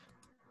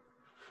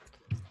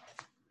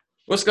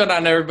What's going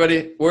on,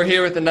 everybody? We're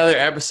here with another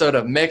episode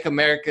of Make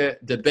America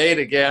Debate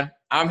Again.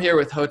 I'm here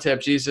with Hotep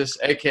Jesus,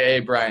 a.k.a.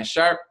 Brian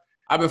Sharp.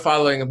 I've been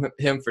following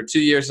him for 2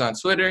 years on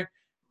Twitter.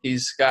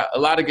 He's got a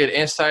lot of good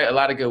insight, a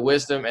lot of good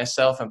wisdom and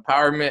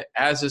self-empowerment,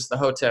 as is the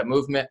Hotep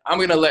movement. I'm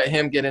going to let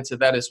him get into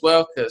that as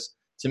well, because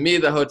to me,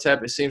 the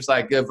Hotep, it seems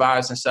like good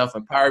vibes and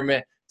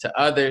self-empowerment. To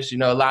others,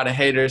 a lot of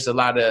haters, a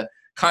lot of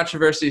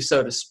controversy,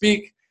 so to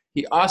speak.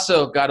 He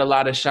also got a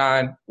lot of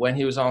shine when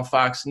he was on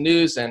Fox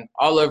News and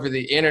all over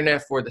the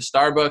internet for the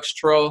Starbucks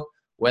troll.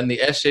 When the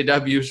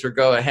SJWs were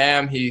going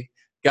ham, he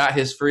got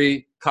his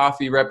free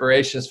coffee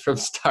reparations from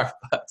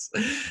Starbucks.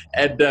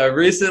 And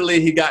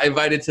recently he got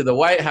invited to the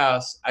White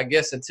House, I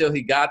guess until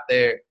he got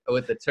there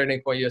with the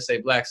Turning Point USA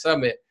Black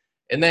Summit.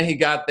 And then he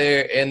got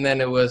there, and then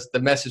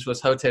the message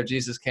was Hotep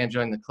Jesus can't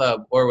join the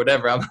club or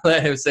whatever. I'm going to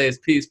let him say his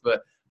piece,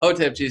 but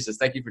Hotep Jesus,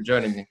 thank you for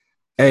joining me.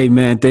 Hey,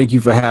 man, thank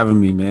you for having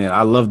me, man.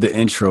 I love the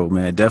intro,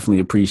 man. Definitely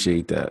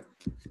appreciate that.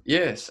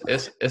 Yes,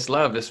 it's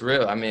love. It's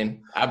real. I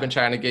mean, I've been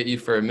trying to get you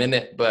for a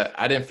minute, but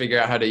I didn't figure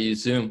out how to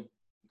use Zoom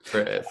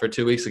for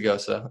 2 weeks ago.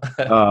 So.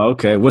 Oh,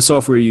 okay. What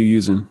software are you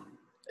using?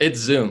 It's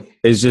Zoom.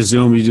 It's just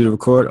Zoom you do the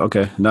record?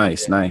 Okay,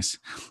 nice, Yeah. nice.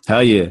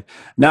 Hell yeah.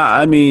 Now,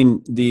 I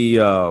mean, the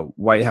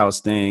White House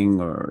thing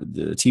or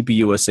the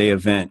TPUSA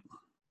event,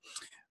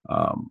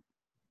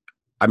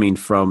 I mean,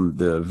 from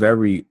the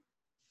very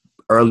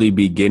early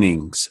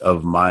beginnings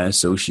of my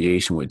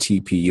association with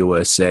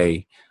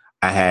TPUSA,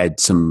 I had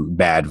some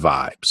bad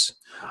vibes.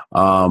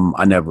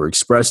 I never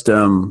expressed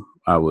them.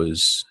 I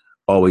was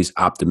always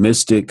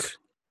optimistic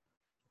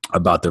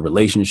about the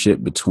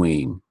relationship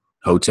between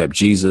Hotep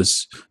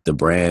Jesus, the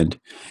brand,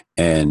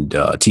 and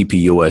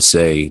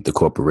TPUSA, the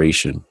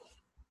corporation.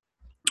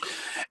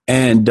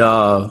 And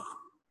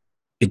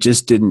it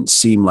just didn't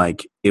seem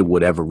like it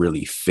would ever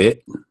really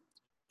fit.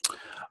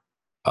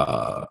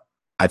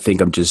 I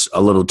think I'm just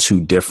a little too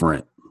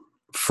different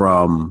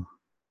from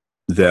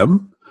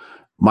them.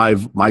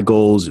 My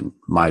goals and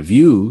my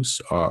views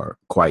are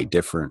quite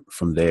different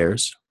from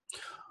theirs.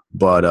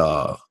 But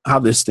how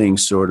this thing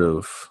sort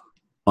of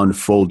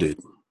unfolded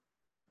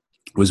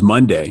was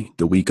Monday,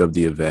 the week of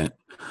the event.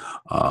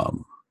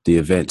 The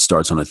event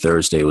starts on a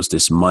Thursday. It was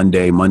this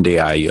Monday.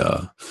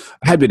 I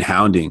had been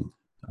hounding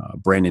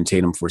Brandon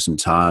Tatum for some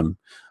time.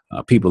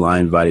 People I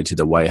invited to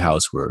the White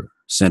House were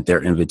sent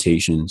their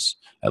invitations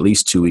at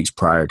least 2 weeks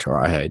prior to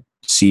I had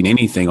seen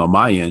anything on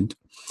my end.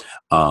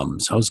 So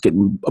I was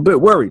getting a bit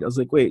worried. I was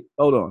like, wait,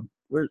 hold on.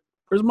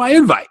 Where's my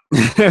invite?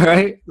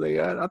 Right? Like,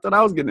 I thought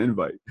I was getting an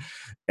invite.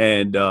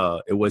 And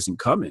it wasn't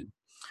coming.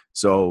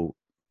 So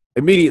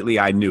immediately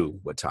I knew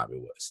what time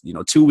it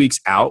was. 2 weeks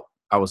out,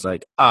 I was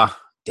like,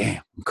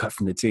 damn, I'm cut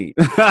from the team.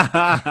 You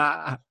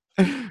know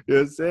what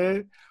I'm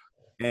saying?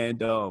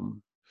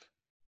 And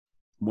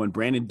when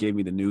Brandon gave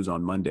me the news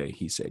on Monday,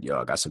 he said,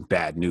 yo, I got some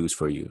bad news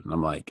for you. And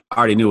I'm like, I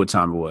already knew what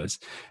time it was.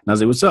 And I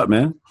was like, what's up,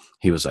 man?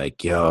 He was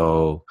like,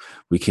 yo,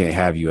 we can't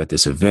have you at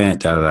this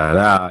event, da, da,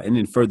 da. And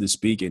then further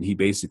speaking, he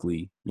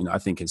basically, I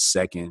think his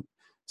second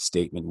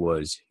statement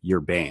was, you're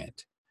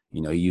banned.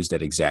 He used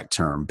that exact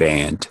term,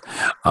 banned.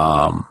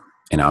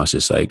 And I was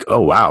just like,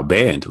 oh, wow,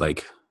 banned.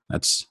 Like,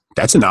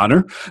 that's an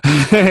honor.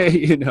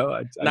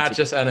 Not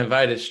just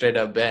uninvited, straight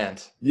up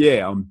banned.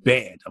 Yeah, I'm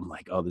banned. I'm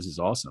like, oh, this is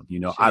awesome.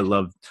 I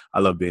love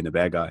being the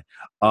bad guy.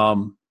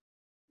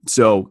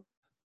 So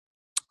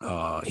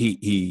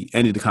he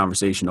ended the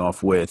conversation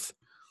off with,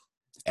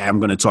 I'm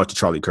going to talk to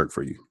Charlie Kirk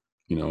for you.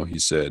 He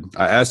said,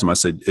 I asked him, I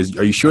said,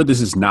 are you sure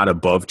this is not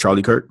above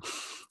Charlie Kirk?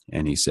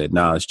 And he said,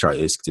 no,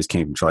 this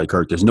came from Charlie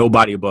Kirk. There's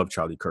nobody above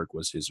Charlie Kirk,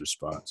 was his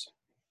response.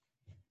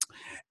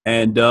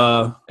 And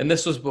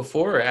this was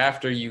before or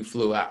after you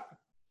flew out?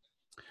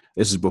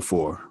 This is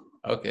before.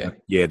 Okay.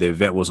 Yeah, the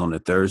event was on a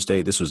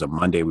Thursday. This was a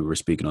Monday. We were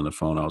speaking on the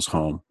phone. I was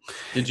home.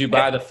 Did you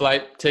buy the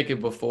flight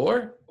ticket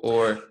before,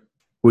 or?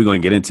 We're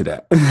going to get into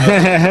that.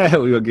 Okay.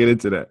 We're going to get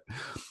into that.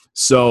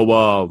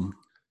 So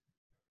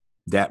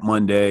that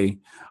Monday,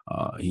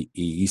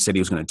 he said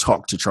he was going to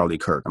talk to Charlie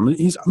Kirk. I'm going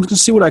to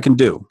see what I can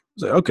do. I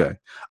was like, okay.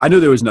 I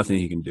knew there was nothing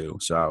he can do.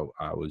 So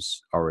I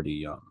was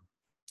already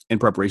in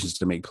preparations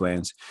to make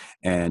plans.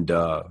 And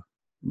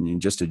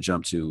just to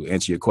jump to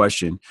answer your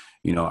question,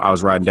 I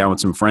was riding down with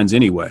some friends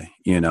anyway,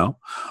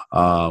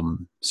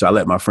 so I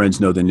let my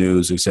friends know the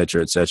news, et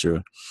cetera, et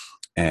cetera.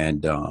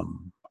 And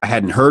I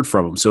hadn't heard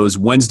from him. So it's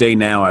Wednesday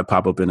now. I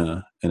pop up in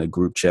a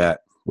group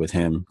chat with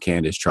him,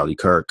 Candace, Charlie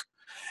Kirk,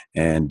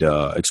 and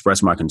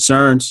express my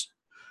concerns.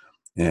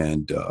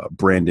 And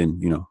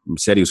Brandon,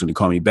 said he was going to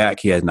call me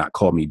back. He has not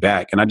called me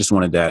back. And I just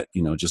wanted that,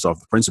 just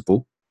off the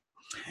principle.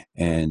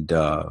 And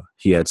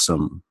he had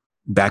some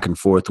back and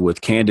forth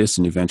with Candace,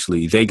 and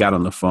eventually they got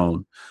on the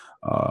phone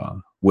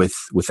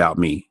without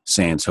me,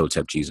 sans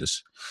Hotep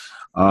Jesus.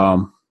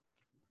 And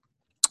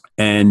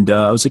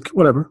I was like,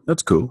 whatever,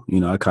 that's cool.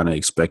 I kind of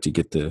expect to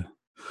get the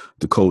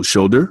cold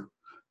shoulder.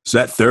 So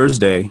that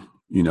Thursday,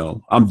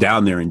 I'm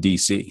down there in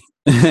D.C.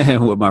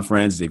 with my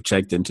friends. They've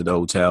checked into the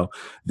hotel.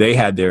 They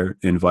had their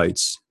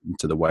invites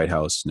to the White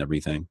House and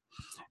everything.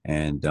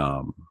 And,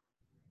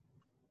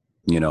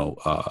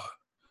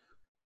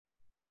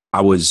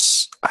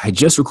 I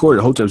just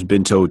recorded Hotep's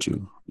Been Told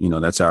You. You know,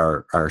 that's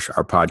our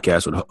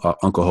podcast with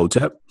Uncle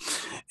Hotep.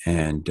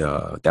 And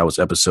that was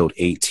episode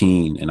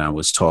 18. And I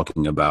was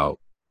talking about,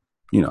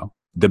 you know,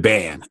 the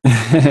band.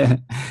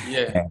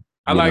 Yeah. And,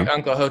 I you like know,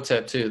 Uncle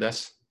Hotep too.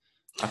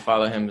 I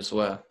follow him as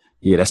well.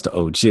 yeah, that's the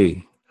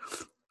OG.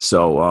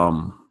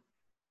 So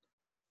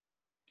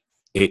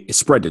it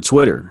spread to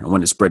Twitter. And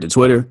when it spread to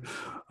Twitter,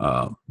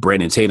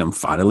 Brandon Tatum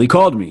finally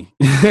called me.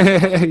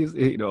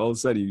 You know, all of a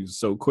sudden he was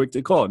so quick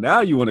to call.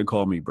 Now you want to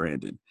call me,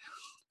 Brandon.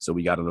 So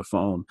we got on the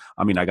phone.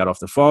 I got off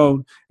the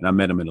phone and I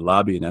met him in the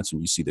lobby, and that's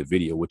when you see the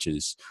video, which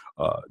is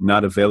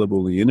not available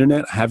on the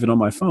internet. I have it on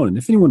my phone. And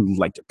if anyone would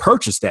like to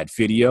purchase that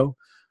video,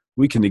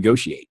 we can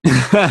negotiate.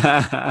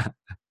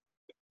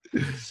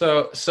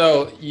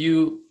 So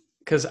you,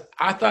 because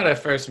I thought at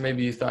first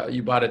maybe you thought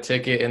you bought a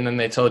ticket and then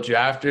they told you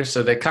after.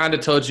 So they kind of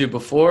told you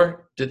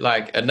before, did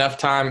like enough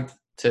time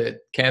to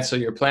cancel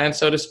your plan,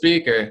 so to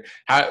speak, or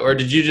how, or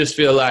did you just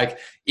feel like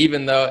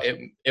even though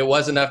it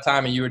was enough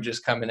time and you were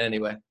just coming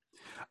anyway?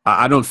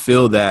 I don't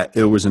feel that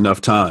it was enough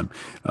time.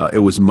 It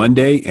was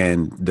Monday,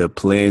 and the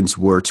plans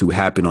were to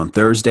happen on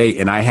Thursday,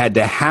 and I had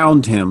to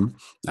hound him.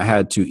 I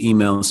had to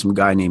email some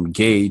guy named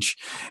Gage,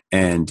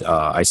 and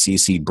I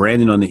CC'd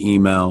Brandon on the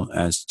email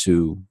as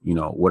to, you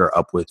know,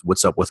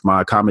 what's up with my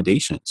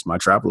accommodations, my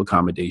travel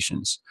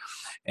accommodations,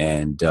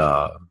 and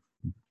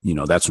you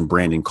know, that's when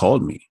Brandon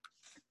called me.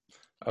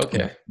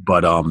 Okay.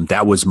 But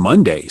that was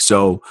Monday,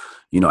 so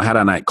you know, had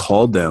I not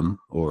called them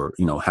or,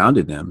 you know,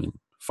 hounded them and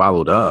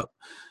followed up,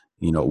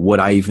 you know, would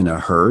I even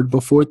have heard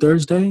before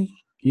Thursday,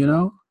 you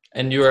know?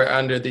 And you were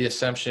under the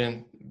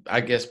assumption,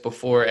 I guess,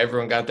 before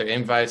everyone got their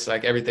invites,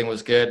 like everything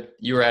was good.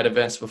 You were at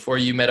events before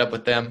you met up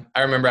with them.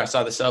 I remember I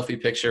saw the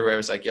selfie picture where it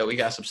was like, yo, we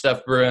got some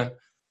stuff brewing.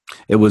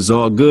 It was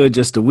all good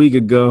just a week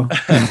ago.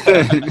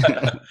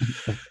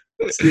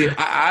 See,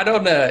 I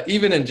don't know.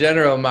 Even in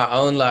general, in my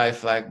own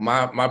life, like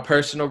my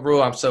personal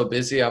rule, I'm so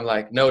busy. I'm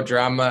like, no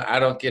drama. I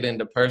don't get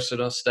into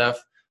personal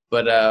stuff.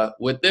 But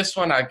with this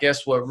one, I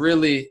guess what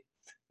really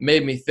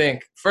made me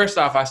think, first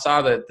off, I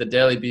saw the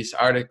Daily Beast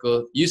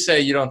article. You say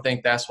you don't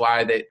think that's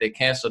why they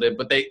canceled it,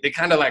 but they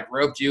kind of like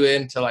roped you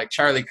into like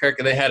Charlie Kirk,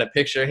 and they had a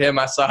picture of him.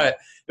 I saw it.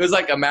 It was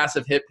like a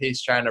massive hit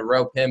piece trying to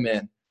rope him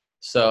in.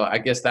 So I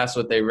guess that's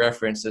what they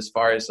referenced as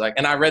far as like,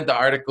 and I read the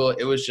article.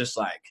 It was just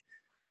like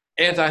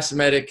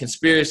anti-Semitic,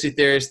 conspiracy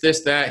theorists,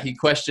 this, that. He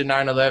questioned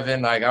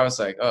 9/11. Like, I was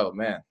like, oh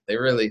man, they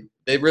really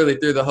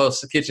threw the whole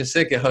kitchen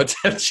sink at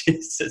Hotep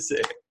Jesus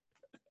there.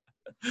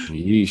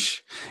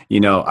 Yeesh.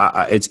 You know,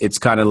 it's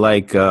kind of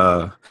like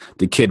the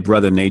kid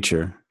Brother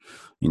Nature.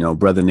 You know,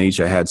 Brother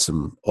Nature had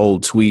some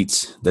old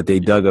tweets that they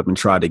dug up and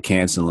tried to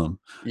cancel him.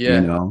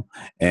 Yeah. You know,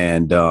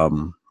 and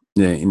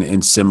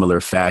in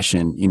similar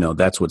fashion, you know,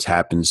 that's what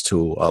happens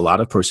to a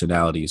lot of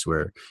personalities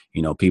where,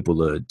 you know,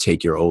 people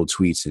take your old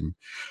tweets and,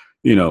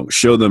 you know,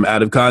 show them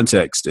out of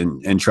context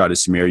and try to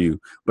smear you.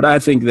 But I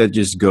think that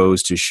just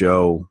goes to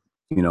show,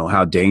 you know,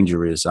 how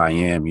dangerous I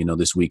am. You know,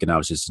 this week, and I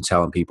was just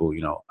telling people,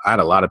 you know, I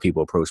had a lot of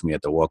people approach me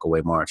at the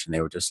Walkaway March, and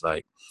they were just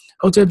like,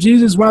 Hotep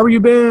Jesus, why were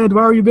you banned?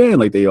 Why were you banned?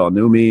 Like, they all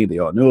knew me. They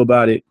all knew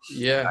about it.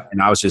 Yeah. And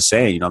I was just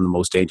saying, you know, I'm the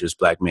most dangerous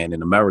black man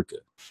in America.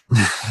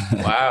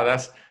 Wow,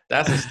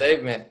 that's a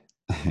statement.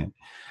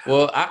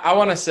 Well, I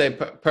want to say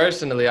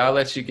personally, I'll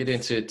let you get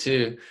into it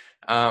too.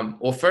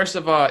 Well, first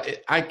of all,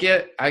 I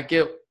get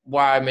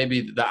why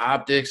maybe the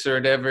optics or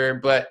whatever,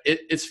 but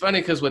it's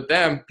funny because with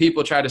them,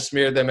 people try to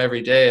smear them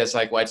every day as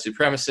like white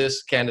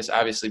supremacists. Candace,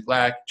 obviously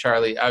black.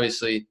 Charlie,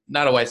 obviously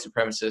not a white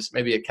supremacist,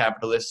 maybe a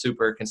capitalist,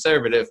 super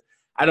conservative.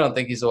 I don't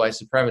think he's a white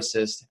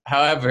supremacist.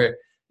 However,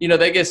 you know,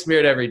 they get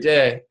smeared every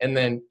day, and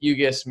then you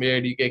get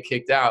smeared, you get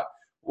kicked out.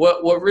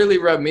 What really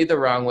rubbed me the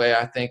wrong way,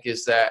 I think,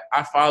 is that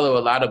I follow a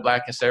lot of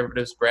black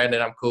conservatives.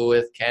 Brandon, I'm cool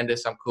with.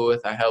 Candace, I'm cool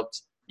with. I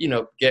helped, you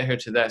know, get her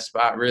to that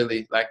spot,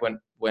 really. Like when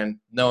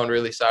no one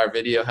really saw her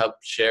video,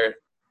 helped share it.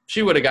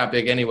 She would have got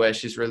big anyway.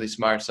 She's really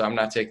smart, so I'm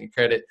not taking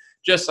credit.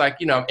 Just like,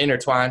 you know, I'm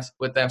intertwined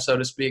with them, so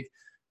to speak.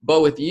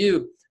 But with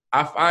you,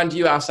 I find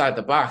you outside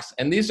the box.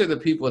 And these are the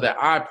people that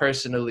I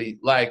personally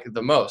like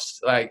the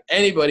most. Like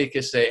anybody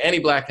could say, any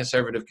black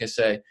conservative can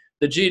say,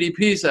 the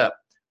GDP's up.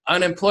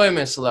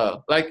 Unemployment's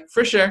low, like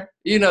for sure,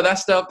 you know, that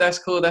stuff, that's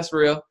cool, that's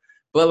real.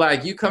 But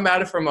like you come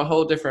at it from a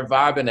whole different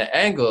vibe and an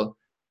angle.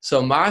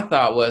 So my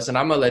thought was, and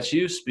I'm gonna let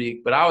you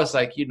speak, but I was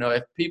like, you know,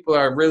 if people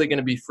are really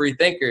gonna be free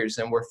thinkers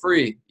and we're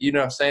free, you know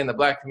what I'm saying, the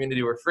black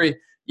community, we're free.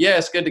 Yeah,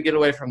 it's good to get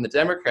away from the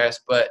Democrats,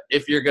 but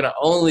if you're gonna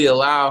only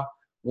allow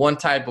one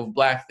type of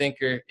black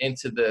thinker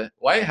into the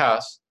White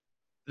House,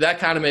 that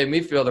kind of made me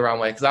feel the wrong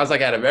way. Cause I was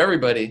like, out of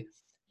everybody,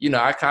 you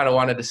know, I kind of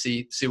wanted to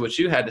see what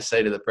you had to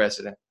say to the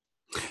president.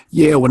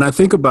 Yeah, when I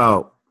think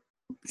about,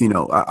 you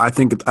know, I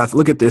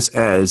look at this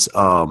as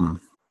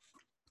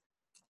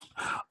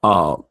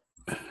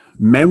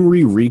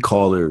memory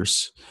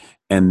recallers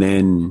and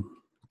then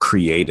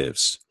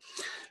creatives.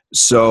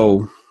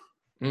 So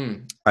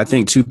I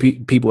think two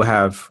people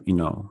have, you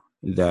know,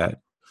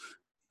 that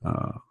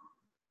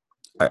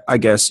I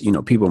guess, you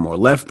know, people are more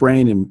left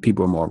brained and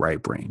people are more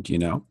right brained, you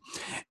know,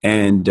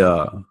 and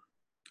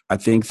I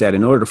think that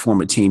in order to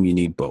form a team, you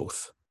need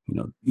both.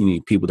 You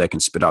need people that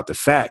can spit out the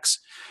facts,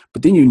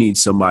 but then you need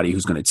somebody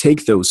who's going to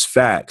take those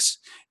facts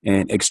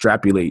and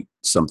extrapolate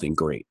something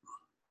great.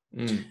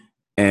 Mm.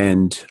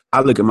 And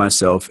I look at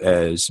myself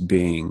as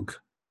being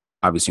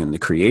obviously on the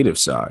creative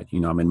side.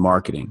 I'm in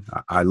marketing.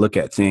 I look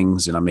at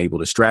things and I'm able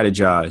to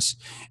strategize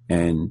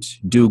and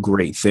do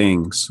great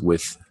things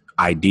with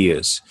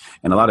ideas.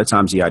 And a lot of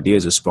times the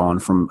ideas are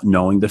spawned from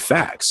knowing the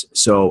facts.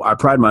 So I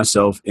pride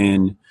myself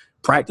in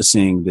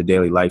practicing the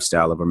daily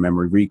lifestyle of a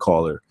memory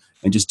recaller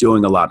and just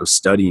doing a lot of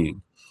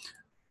studying.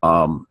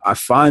 I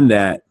find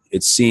that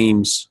it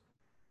seems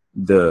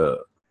the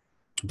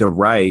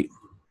right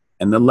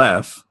and the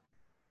left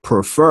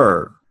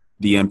prefer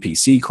the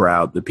NPC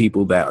crowd, the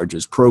people that are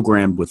just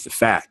programmed with the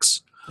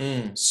facts,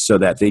 so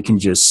that they can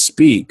just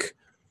speak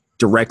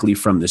directly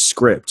from the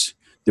script.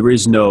 There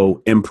is no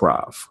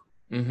improv.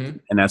 Mm-hmm.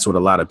 And that's what a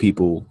lot of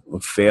people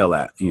fail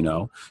at,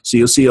 So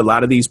you'll see a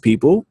lot of these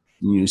people,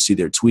 you see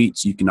their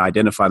tweets, you can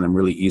identify them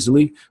really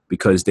easily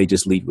because they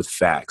just lead with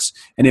facts.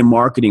 And in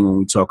marketing, when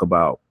we talk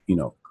about,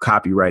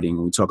 copywriting,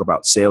 when we talk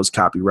about sales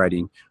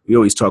copywriting, we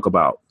always talk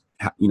about,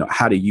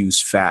 how to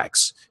use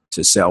facts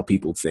to sell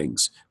people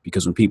things,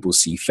 because when people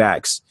see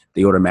facts,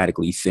 they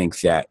automatically think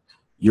that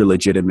you're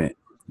legitimate,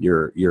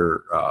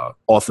 you're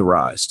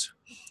authorized,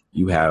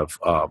 you have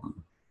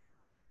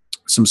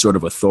some sort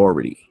of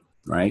authority,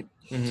 right?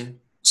 Mm-hmm.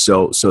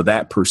 So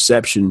that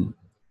perception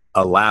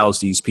allows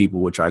these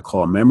people, which I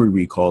call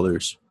memory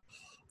recallers,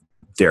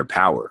 their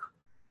power.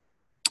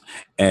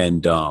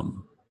 And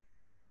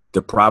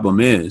the problem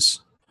is,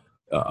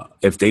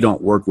 if they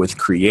don't work with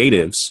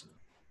creatives,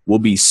 we'll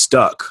be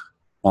stuck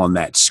on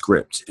that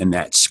script, and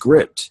that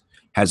script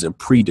has a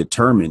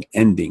predetermined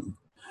ending,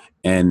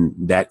 and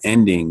that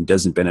ending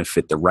doesn't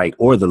benefit the right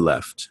or the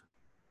left.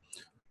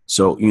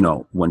 So,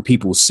 when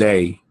people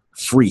say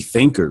free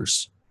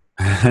thinkers,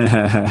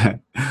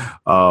 and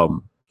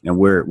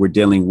we're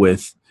dealing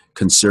with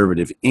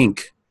conservative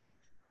ink,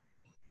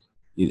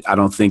 I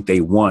don't think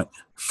they want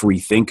free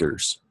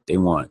thinkers. They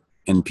want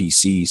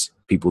NPCs,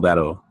 people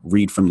that'll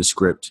read from the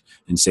script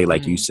and say,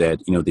 like you said,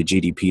 the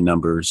GDP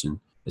numbers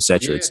and et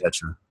cetera, et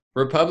cetera.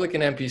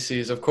 Republican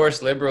NPCs, of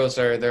course, liberals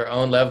are their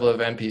own level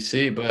of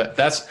NPC, but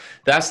that's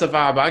the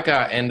vibe I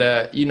got. And,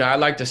 I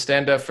like to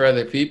stand up for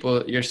other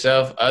people,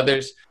 yourself,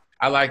 others.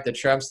 I like the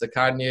Trumps, the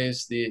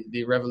Kanyes,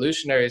 the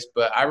revolutionaries,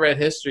 but I read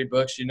history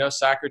books,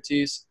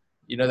 Socrates,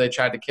 they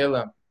tried to kill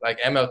him, like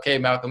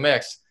MLK, Malcolm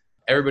X.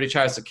 Everybody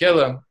tries to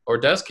kill him or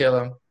does kill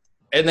him.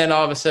 And then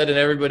all of a sudden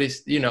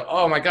everybody's,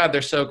 oh my God,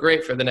 they're so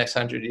great for the next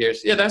 100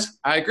 years. Yeah,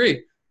 I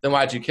agree. Then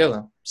why'd you kill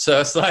him?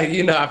 So it's like,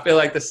 I feel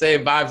like the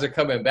same vibes are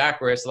coming back,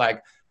 where it's like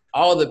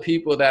all the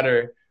people that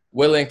are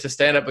willing to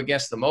stand up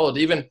against the mold,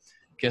 even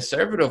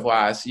conservative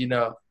wise,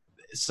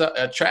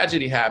 a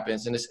tragedy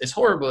happens and it's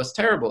horrible, it's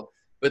terrible.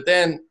 But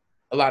then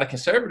a lot of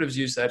conservatives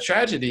use that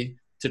tragedy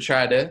to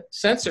try to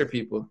censor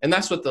people. And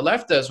that's what the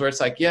left does, where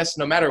it's like, yes,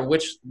 no matter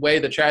which way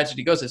the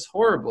tragedy goes, it's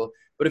horrible.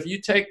 But if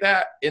you take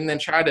that and then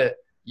try to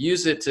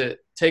use it to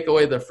take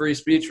away the free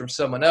speech from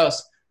someone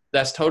else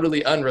that's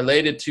totally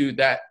unrelated to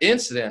that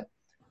incident,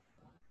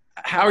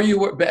 how are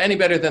you any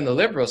better than the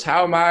liberals?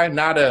 How am I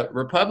not a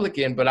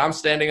Republican, but I'm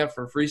standing up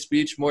for free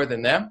speech more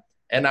than them?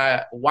 And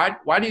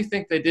why do you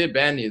think they did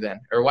ban you then?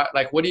 Or what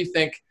do you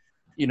think,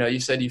 you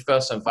said you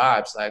felt some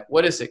vibes, like,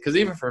 what is it? Because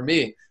even for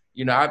me,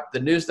 the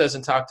news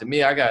doesn't talk to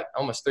me. I got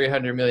almost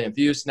 300 million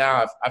views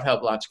now. I've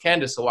helped launch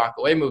Candace, the Walk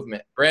Away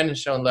movement. Brandon's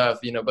shown love,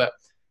 but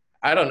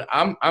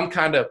I'm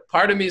kind of,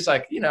 part of me is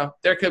like,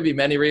 there could be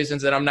many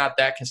reasons that I'm not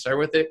that concerned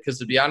with it. Because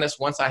to be honest,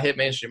 once I hit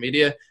mainstream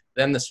media,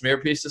 then the smear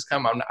pieces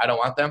come. I don't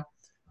want them.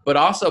 But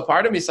also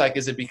part of me is like,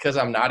 is it because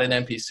I'm not an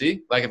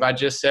NPC? Like if I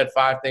just said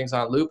 5 things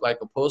on loop, like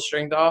a pull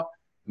string doll,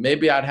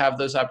 maybe I'd have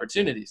those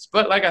opportunities.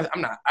 But like,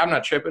 I'm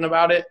not tripping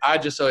about it. I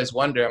just always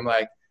wonder, I'm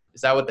like,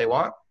 is that what they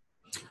want?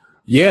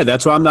 Yeah,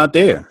 that's why I'm not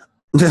there.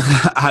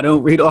 I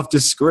don't read off the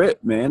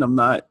script, man. I'm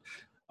not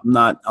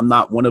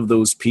one of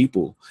those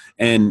people.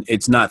 And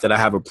it's not that I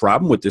have a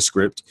problem with the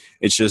script.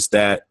 It's just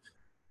that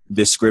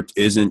this script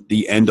isn't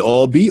the end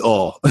all be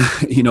all.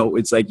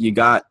 It's like, you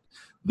got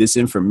this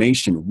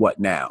information. What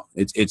now?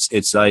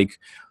 It's like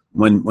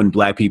when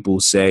Black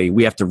people say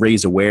we have to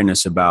raise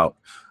awareness about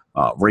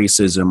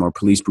racism or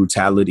police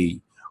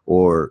brutality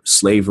or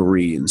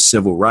slavery and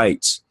civil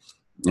rights.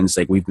 And it's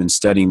like, we've been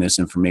studying this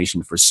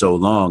information for so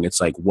long.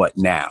 It's like, what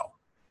now?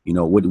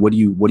 What are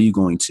you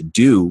going to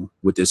do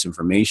with this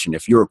information?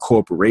 If you're a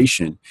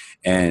corporation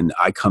and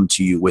I come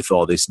to you with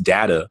all this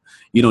data,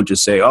 you don't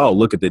just say, oh,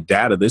 look at the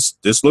data.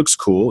 This looks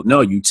cool.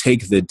 No, you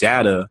take the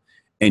data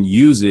and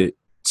use it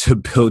to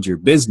build your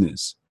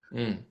business.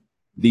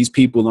 These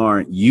people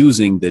aren't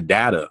using the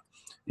data.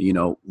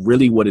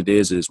 Really what it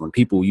is when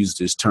people use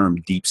this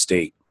term deep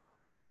state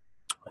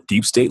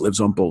lives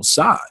on both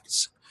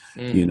sides,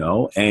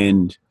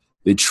 and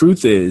the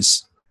truth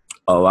is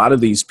a lot of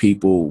these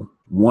people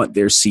want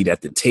their seat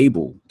at the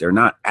table. They're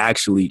not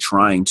actually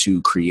trying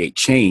to create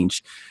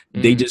change.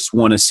 They just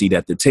want a seat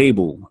at the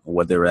table,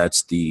 whether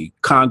that's the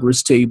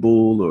Congress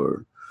table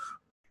or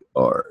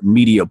or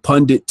media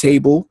pundit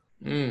table.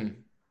 Mm.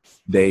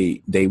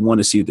 They want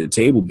to see at the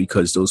table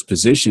because those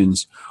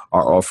positions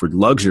are offered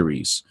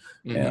luxuries,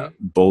 Mm-hmm.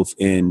 both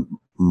in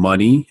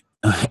money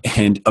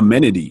and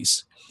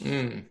amenities.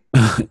 Mm.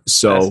 That's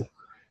So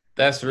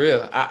that's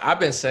real.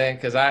 I've been saying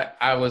because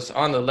I was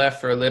on the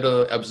left for a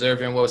little,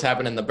 observing what was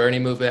happening in the Bernie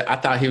movement. I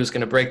thought he was going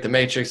to break the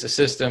matrix, the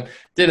system.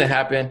 Didn't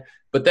happen.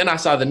 But then I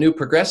saw the new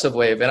progressive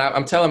wave, and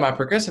I'm telling my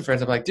progressive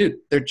friends, I'm like, dude,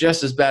 they're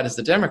just as bad as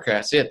the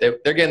Democrats. Yeah, they're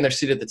getting their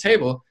seat at the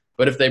table.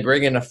 But if they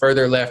bring in a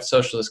further left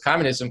socialist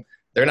communism,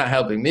 they're not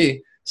helping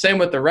me. Same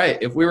with the right.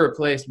 If we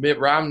replace Mitt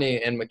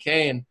Romney and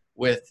McCain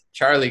with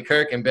Charlie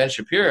Kirk and Ben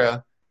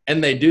Shapiro,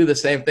 and they do the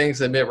same things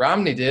that Mitt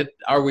Romney did,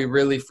 are we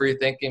really free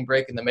thinking,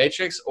 breaking the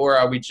matrix, or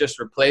are we just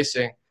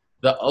replacing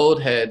the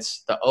old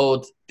heads, the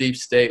old deep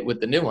state with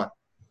the new one?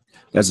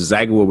 that's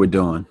exactly what we're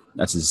doing.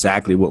 That's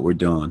exactly what we're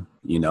doing,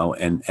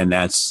 and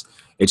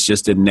it's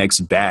just the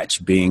next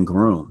batch being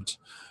groomed.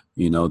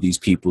 These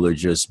people are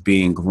just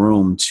being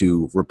groomed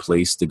to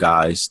replace the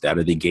guys that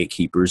are the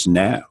gatekeepers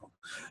now.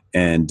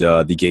 And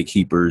the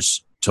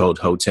gatekeepers told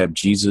Hotep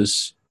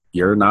Jesus,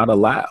 you're not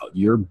allowed.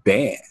 You're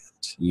banned.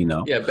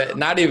 Yeah, but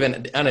not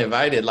even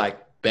uninvited, like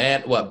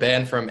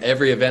banned from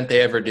every event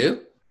they ever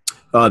do?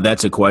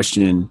 That's a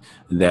question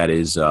that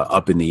is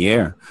up in the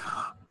air.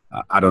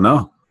 I don't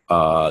know.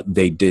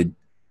 They did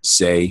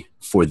say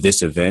for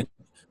this event,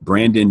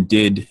 Brandon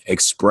did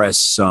express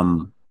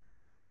something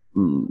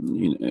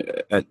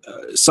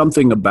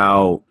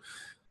about,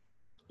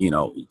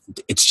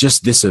 it's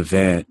just this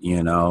event,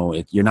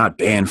 you're not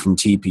banned from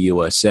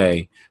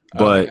TPUSA,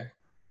 but Okay.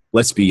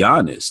 let's be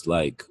honest,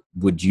 like,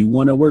 would you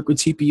want to work with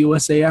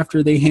TPUSA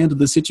after they handle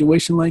the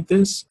situation like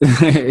this? You know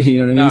what I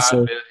No, mean? I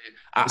So, feel you.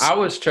 I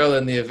was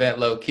trolling the event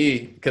low key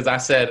because I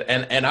said,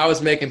 and I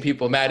was making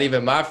people mad,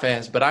 even my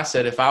fans. But I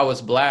said if I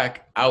was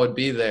black, I would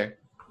be there.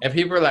 And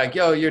people were like,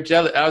 "Yo, you're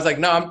jealous." I was like,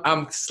 "No,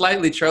 I'm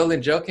slightly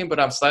trolling, joking, but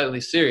I'm slightly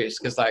serious."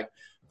 Because, like,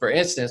 for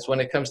instance, when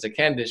it comes to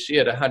Candace, she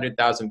had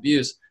 100,000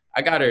 views.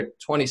 I got her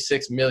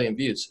 26 million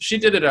views. She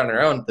did it on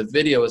her own. The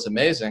video was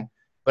amazing,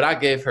 but I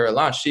gave her a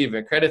launch. She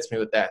even credits me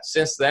with that.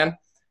 Since then,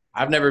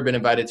 I've never been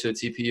invited to a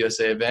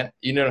TPUSA event.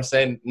 You know what I'm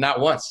saying? Not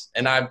once.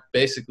 And I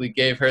basically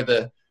gave her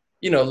the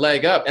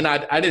leg up. And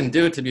I didn't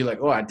do it to be like,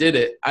 oh, I did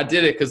it. I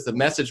did it because the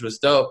message was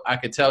dope. I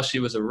could tell she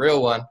was a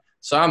real one.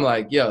 So I'm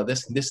like, yo,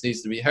 this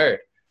needs to be heard.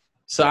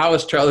 So I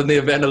was trolling the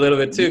event a little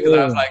bit too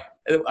because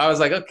yeah. I was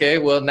like, okay,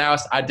 well, now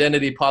it's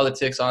identity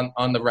politics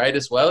on the right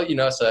as well.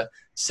 It's a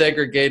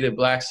segregated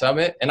black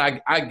summit. And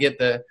I get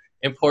the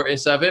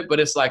importance of it.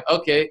 But it's like,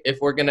 okay, if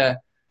we're going to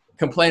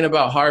complain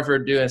about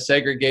Harvard doing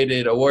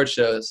segregated award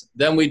shows,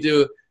 then we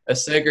do a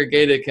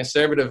segregated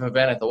conservative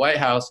event at the White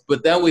House,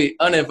 but then we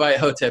uninvite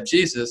Hotep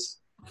Jesus.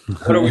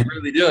 What are we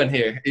really doing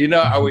here?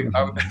 Are we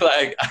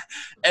like,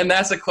 and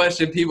that's a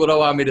question people don't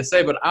want me to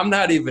say, but I'm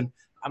not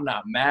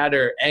mad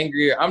or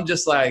angry. I'm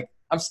just like,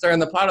 I'm stirring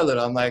the pot a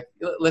little. I'm like,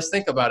 let's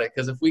think about it.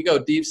 Because if we go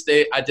deep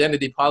state,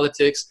 identity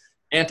politics,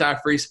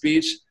 anti-free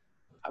speech,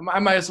 I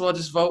might as well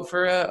just vote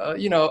for a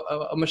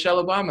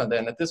Michelle Obama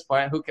then at this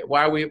point.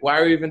 Why are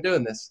we even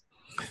doing this?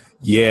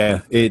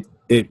 Yeah, it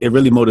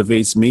really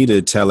motivates me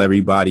to tell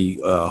everybody,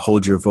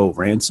 hold your vote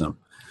ransom.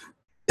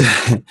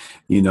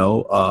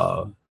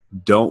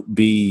 Don't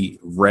be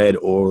red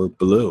or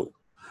blue.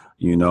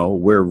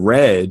 We're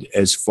red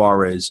as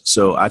far as,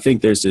 so I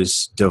think there's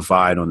this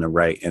divide on the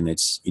right, and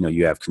it's,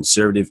 you have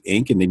conservative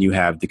Inc. and then you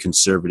have the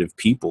conservative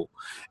people.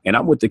 And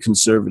I'm with the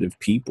conservative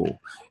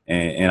people,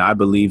 and I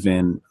believe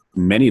in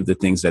many of the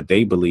things that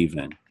they believe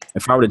in.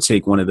 If I were to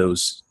take one of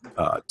those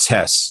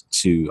tests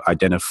to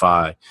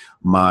identify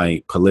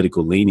my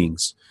political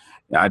leanings,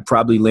 I'd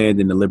probably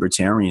land in the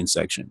libertarian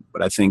section.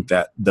 But I think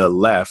that the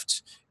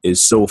left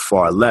is so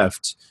far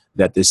left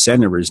that the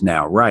center is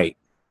now right.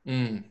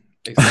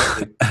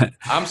 Exactly.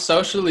 I'm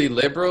socially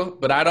liberal,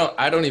 but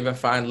I don't even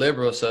find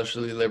liberals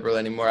socially liberal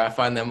anymore. I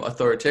find them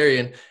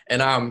authoritarian,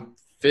 and I'm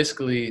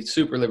fiscally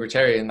super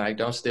libertarian. Like,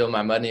 don't steal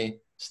my money.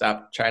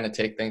 Stop trying to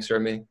take things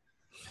from me.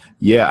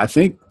 Yeah, I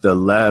think the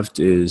left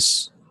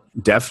is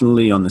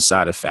definitely on the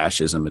side of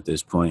fascism at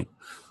this point,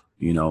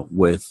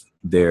 with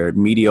their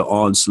media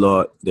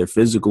onslaught, their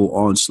physical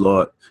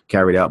onslaught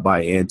carried out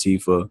by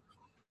Antifa,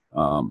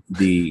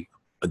 the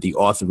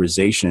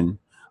authorization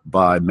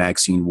by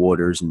Maxine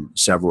Waters and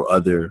several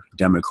other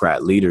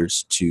Democrat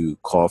leaders to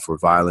call for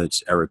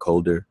violence. Eric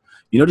Holder.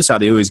 You notice how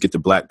they always get the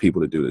black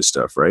people to do this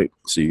stuff, right?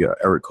 So you got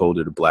Eric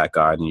Holder, the black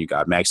guy, and you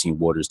got Maxine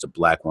Waters, the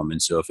black woman.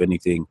 So if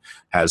anything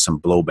has some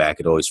blowback,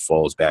 it always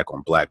falls back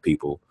on black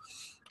people.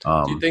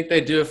 Do you think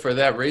they do it for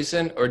that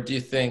reason? Or do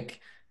you think,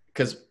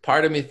 because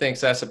part of me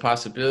thinks that's a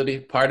possibility.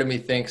 Part of me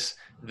thinks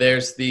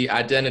there's the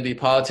identity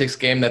politics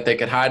game that they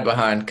could hide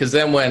behind. Because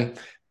then when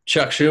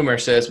Chuck Schumer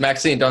says,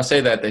 Maxine, don't say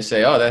that, they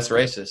say, oh, that's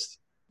racist.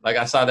 Like,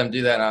 I saw them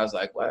do that, and I was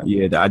like, what?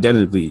 Yeah, the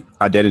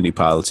identity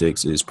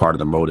politics is part of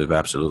the motive,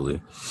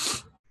 absolutely.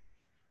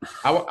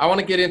 I want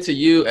to get into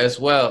you as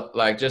well,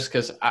 like, just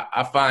because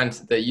I find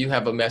that you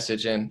have a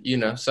message and,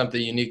 something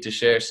unique to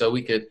share. So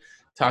we could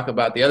talk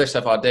about the other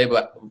stuff all day,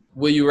 but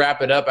will you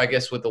wrap it up, I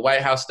guess, with the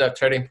White House stuff,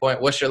 turning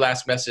point? What's your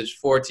last message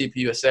for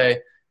TPUSA,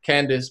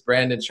 Candace,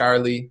 Brandon,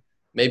 Charlie,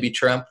 maybe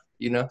Trump,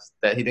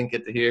 that he didn't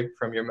get to hear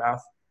from your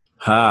mouth?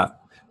 Ha.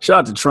 Shout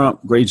out to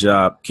Trump. Great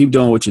job. Keep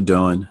doing what you're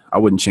doing. I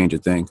wouldn't change a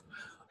thing.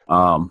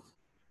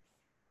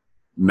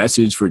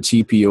 Message for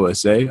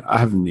TPUSA. I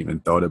haven't even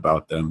thought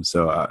about them.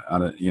 So I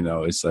don't,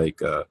 it's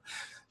like,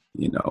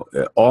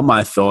 all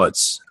my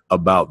thoughts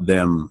about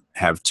them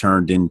have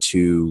turned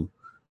into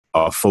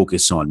a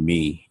focus on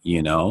me,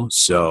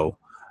 So,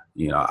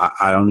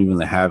 I don't even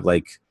have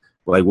like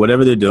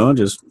whatever they're doing,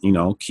 just,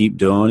 keep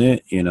doing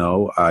it.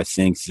 I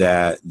think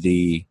that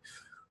the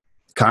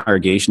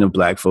congregation of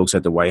Black folks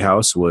at the White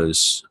House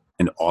was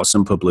an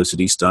awesome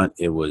publicity stunt.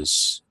 It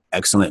was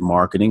excellent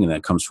marketing, and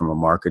that comes from a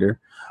marketer.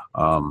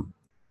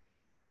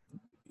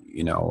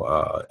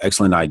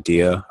 Excellent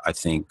idea. I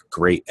think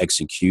great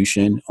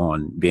execution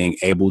on being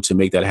able to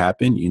make that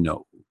happen,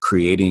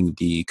 creating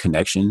the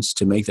connections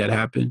to make that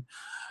happen.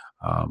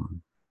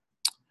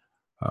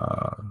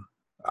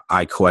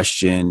 I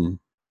question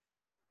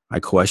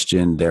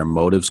their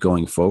motives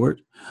going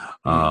forward.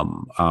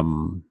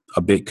 I'm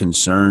a bit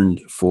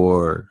concerned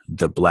for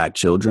the Black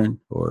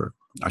children, or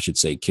I should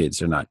say kids.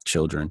 They're not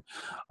children.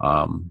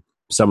 Some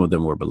of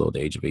them were below the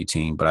age of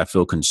 18, but I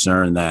feel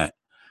concerned that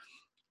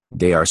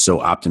they are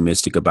so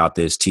optimistic about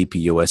this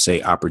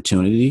TPUSA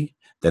opportunity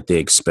that they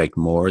expect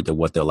more than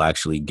what they'll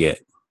actually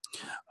get.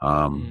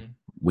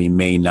 We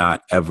may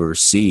not ever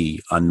see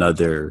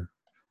another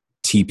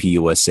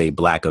TPUSA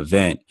Black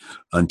event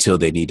until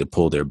they need to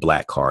pull their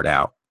Black card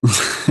out.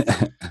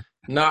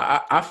 No,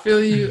 I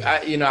feel you.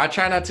 I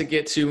try not to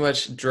get too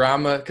much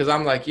drama because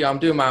I'm like, I'm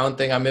doing my own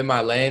thing. I'm in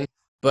my lane.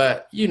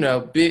 But,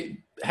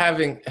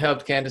 having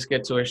helped Candace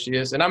get to where she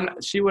is, and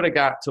she would have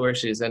got to where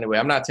she is anyway.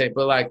 I'm not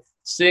but like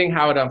seeing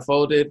how it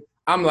unfolded,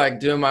 I'm like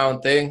doing my own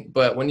thing.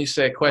 But when you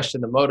say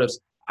question the motives,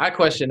 I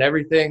question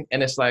everything.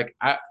 And it's like,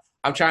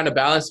 I'm trying to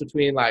balance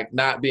between like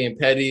not being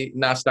petty,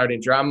 not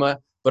starting drama,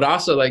 but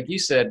also, like you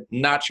said,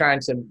 not trying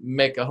to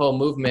make a whole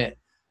movement,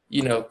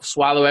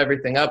 swallow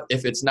everything up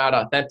if it's not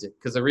authentic.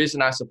 Because the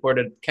reason I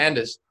supported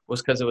Candace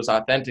was because it was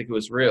authentic, it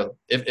was real.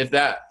 If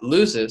that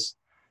loses,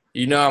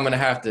 I'm going to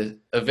have to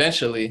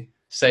eventually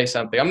say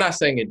something. I'm not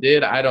saying it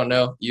did. I don't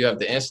know. You have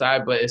the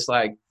inside, but it's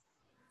like,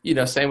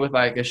 same with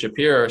like a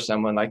Shapiro or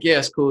someone. Like, yeah,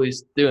 it's cool,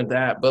 he's doing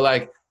that. But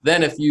like,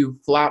 then if you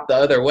flop the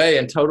other way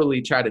and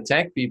totally try to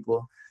tank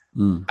people,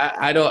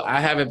 I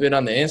haven't been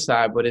on the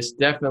inside, but it's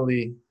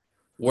definitely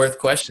worth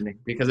questioning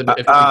because if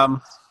it's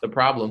the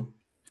problem.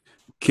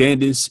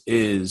 Candace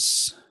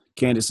is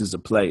a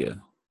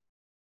player.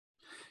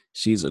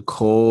 She's a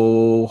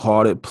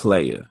cold-hearted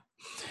player.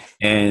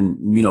 And,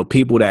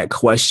 people that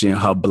question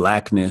her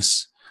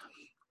Blackness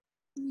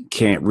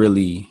can't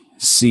really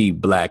see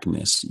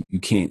Blackness.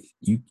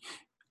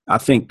 I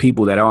think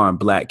people that aren't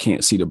Black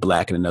can't see the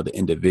Black in another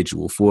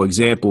individual. For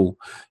example,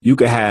 you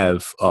could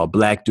have a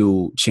Black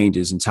dude change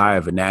his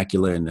entire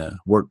vernacular in the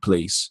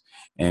workplace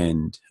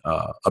and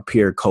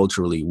appear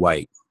culturally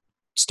white,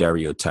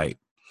 stereotype.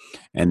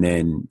 And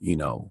then,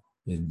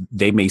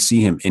 they may see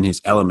him in his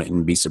element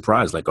and be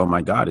surprised, like, oh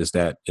my God, is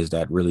that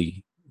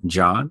really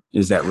John?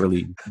 Is that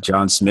really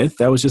John Smith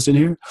that was just in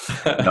here?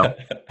 No.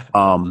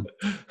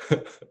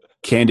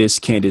 Candace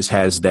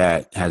has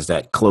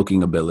that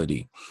cloaking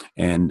ability.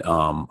 And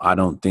I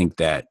don't think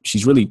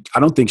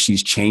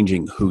she's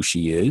changing who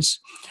she is.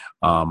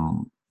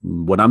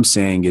 What I'm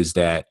saying is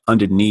that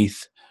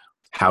underneath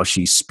how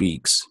she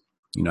speaks,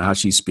 how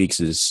she speaks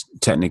is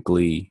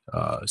technically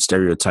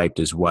stereotyped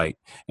as white.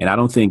 And I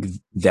don't think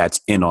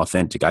that's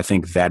inauthentic. I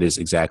think that is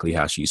exactly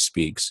how she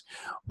speaks.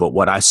 But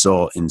what I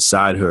saw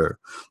inside her,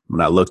 when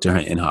I looked at her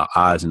in her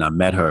eyes and I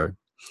met her,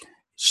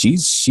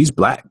 she's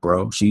Black,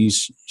 bro.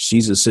 She's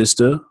a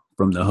sister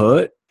from the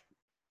hood,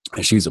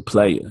 and she's a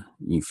player.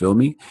 You feel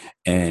me?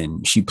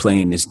 And she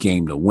playing this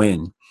game to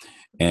win,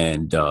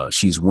 and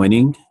she's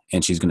winning,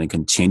 and she's going to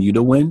continue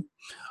to win.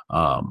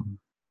 I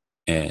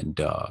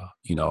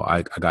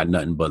got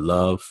nothing but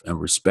love and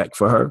respect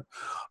for her.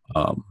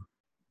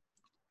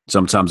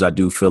 Sometimes I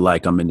do feel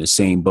like I'm in the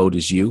same boat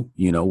as you,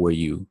 where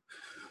you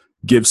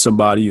give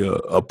somebody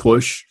a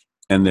push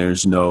and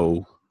there's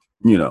no,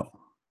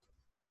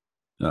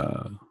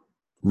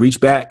 reach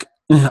back,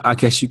 I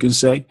guess you can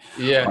say.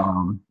 Yeah.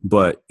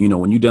 But,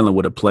 when you're dealing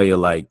with a player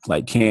like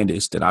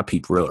Candace that I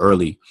peeped real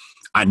early,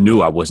 I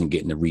knew I wasn't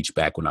getting the reach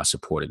back when I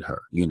supported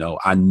her.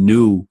 I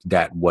knew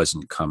that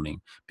wasn't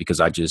coming because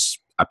I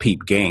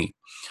peeped game.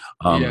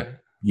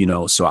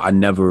 So I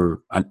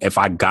never, if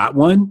I got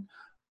one,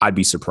 I'd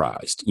be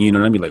surprised. You know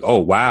what I mean? Like, oh,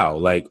 wow.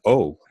 Like,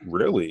 oh,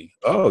 really?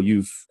 Oh,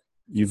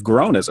 you've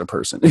grown as a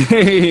person.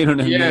 You know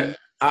what I mean?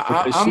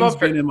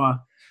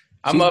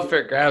 I'm up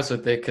for grabs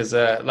with it because,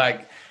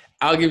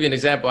 I'll give you an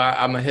example.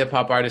 I'm a hip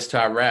hop artist,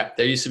 I rap.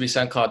 There used to be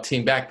something called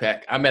Team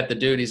Backpack. I met the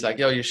dude. He's like,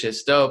 yo, your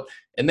shit's dope.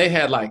 And they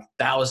had like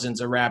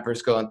thousands of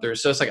rappers going through.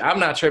 So it's like, I'm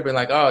not tripping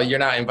like, oh, you're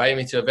not inviting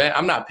me to an event.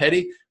 I'm not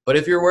petty. But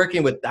if you're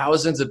working with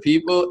thousands of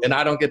people and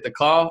I don't get the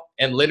call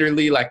and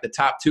literally like the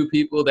top 2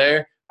 people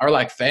there are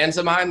like fans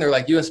of mine. They're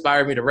like, you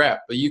inspire me to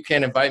rap, but you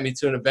can't invite me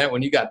to an event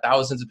when you got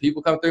thousands of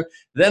people come through.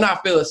 Then I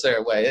feel a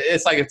certain way.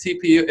 It's like a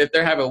TPU, if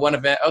they're having one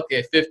event,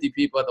 okay, 50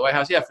 people at the White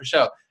House. Yeah, for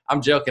sure.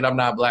 I'm joking. I'm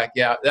not black.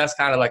 Yeah, that's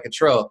kind of like a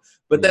troll.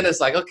 But then it's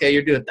like, okay,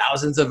 you're doing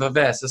thousands of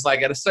events. It's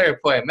like at a certain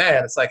point,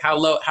 man, it's like how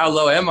low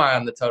am I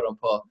on the totem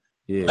pole?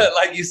 Yeah. But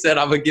like you said,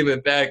 I'm going to give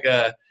it back.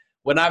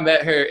 When I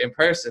met her in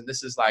person,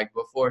 this is like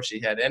before she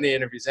had any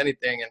interviews,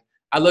 anything. And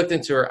I looked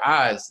into her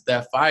eyes.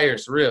 That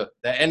fire's real.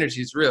 That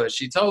energy's real. And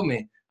she told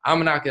me,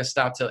 I'm not going to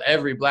stop till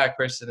every black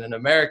person in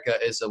America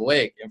is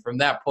awake. And from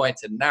that point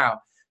to now,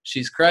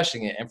 she's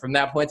crushing it. And from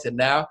that point to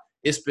now,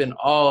 it's been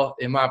all,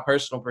 in my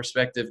personal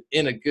perspective,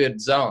 in a good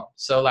zone.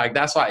 So like,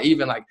 that's why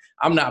even like,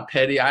 I'm not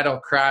petty. I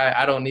don't cry.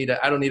 I don't need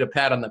a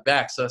pat on the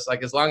back. So it's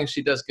like, as long as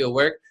she does good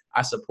work,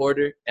 I support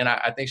her. And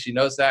I think she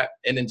knows that.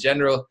 And in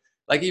general,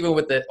 like even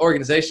with the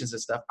organizations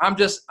and stuff,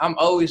 I'm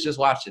always just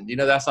watching,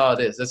 that's all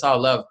it is. It's all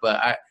love.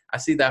 But I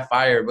see that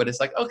fire, but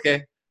it's like,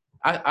 okay,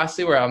 I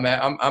see where I'm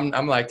at.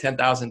 I'm like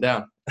 10,000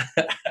 down.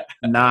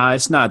 Nah,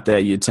 it's not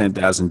that you're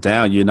 10,000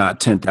 down. You're not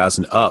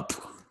 10,000 up,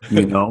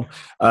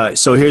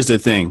 So here's the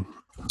thing.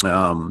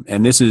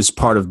 And this is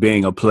part of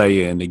being a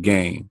player in the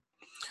game.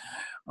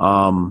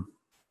 And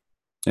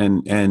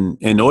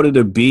in order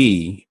to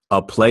be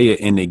a player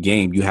in the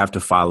game, you have to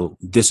follow.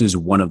 This is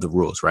one of the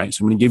rules, right?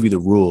 So I'm going to give you the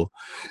rule.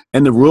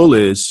 And the rule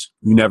is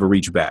you never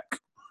reach back.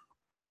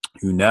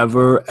 You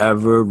never,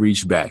 ever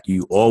reach back.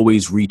 You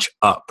always reach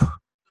up.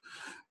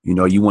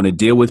 You want to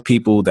deal with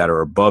people that are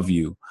above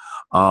you.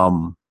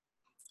 And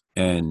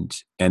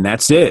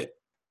that's it.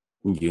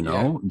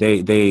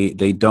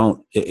 They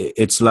don't,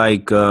 it's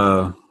like,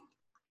 I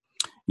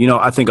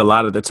think a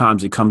lot of the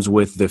times it comes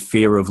with the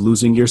fear of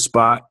losing your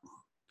spot,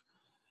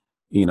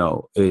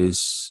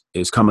 is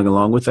coming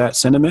along with that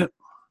sentiment.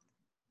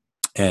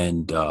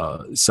 And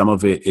some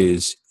of it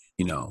is,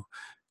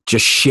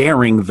 just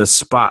sharing the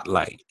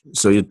spotlight.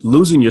 So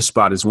losing your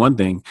spot is one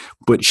thing,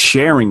 but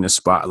sharing the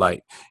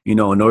spotlight, in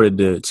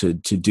order to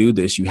do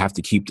this, you have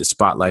to keep the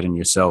spotlight on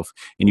yourself.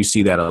 And you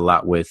see that a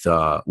lot with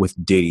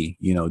Diddy.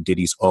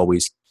 Diddy's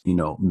always,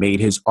 made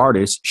his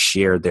artists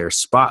share their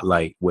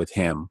spotlight with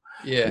him.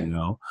 Yeah.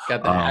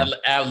 Got the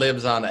ad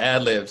libs on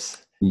ad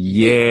libs.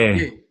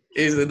 Yeah.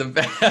 He's in the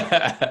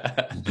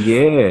back.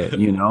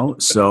 Yeah.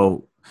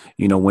 So,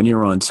 when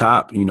you're on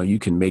top, you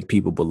can make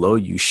people below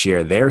you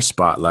share their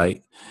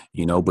spotlight,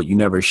 but you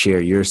never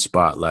share your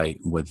spotlight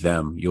with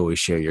them. You always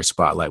share your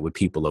spotlight with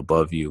people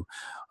above you.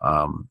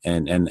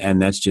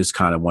 And that's just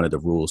kind of one of the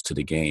rules to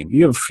the game.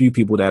 You have a few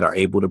people that are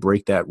able to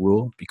break that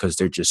rule because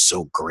they're just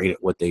so great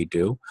at what they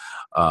do.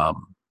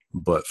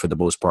 But for the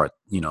most part,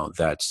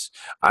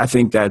 I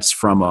think that's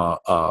from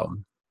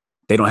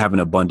they don't have an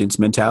abundance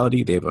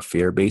mentality. They have a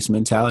fear-based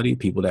mentality.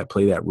 People that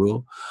play that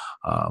rule,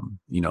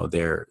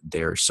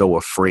 they're so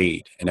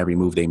afraid, and every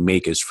move they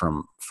make is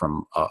from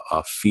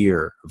a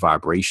fear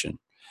vibration,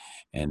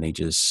 and they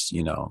just,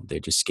 they're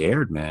just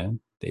scared,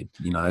 man.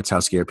 That's how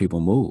scared people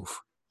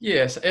move.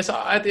 Yes, it's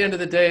all, at the end of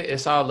the day,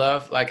 it's all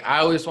love. Like I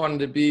always wanted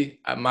to be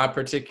at my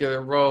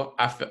particular role.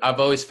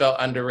 I've always felt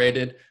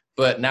underrated,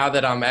 but now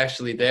that I'm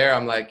actually there,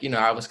 I'm like,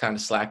 I was kind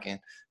of slacking.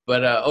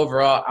 But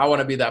overall, I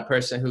want to be that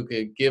person who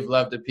could give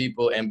love to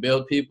people and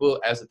build people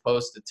as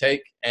opposed to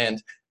take.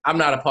 And I'm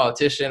not a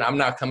politician. I'm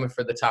not coming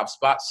for the top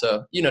spot.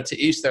 So, to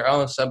each their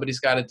own, somebody's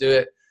got to do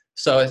it.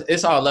 So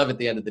it's all love at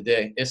the end of the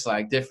day. It's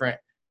like different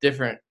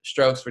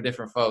strokes for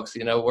different folks.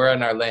 We're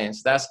in our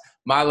lanes. That's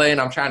my lane.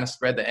 I'm trying to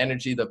spread the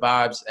energy, the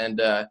vibes,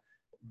 and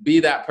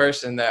be that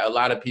person that a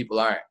lot of people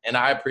aren't. And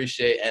I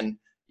appreciate, and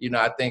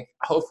I think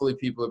hopefully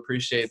people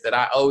appreciate that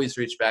I always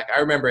reach back. I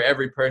remember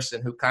every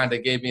person who kind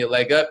of gave me a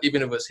leg up,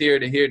 even if it was here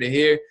to here to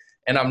here,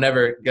 and I'm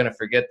never going to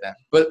forget them.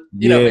 But,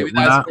 maybe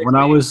that's when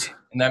I was,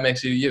 and that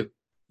makes you you.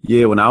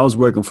 Yeah, when I was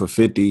working for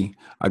 50,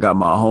 I got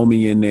my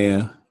homie in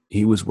there.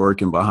 He was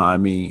working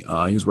behind me.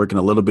 He was working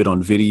a little bit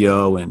on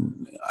video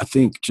and I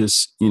think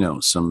just,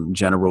 some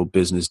general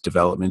business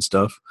development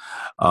stuff.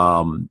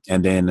 And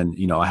then,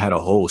 I had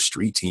a whole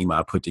street team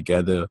I put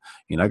together.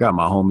 I got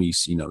my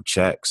homies,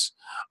 checks.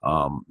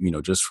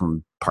 Just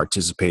from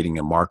participating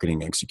in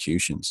marketing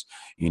executions,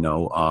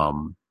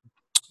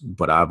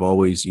 but I've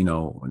always,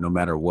 no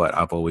matter what,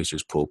 I've always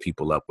just pulled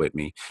people up with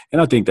me. And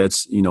I think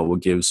that's, what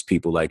gives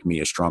people like me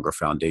a stronger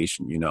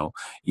foundation.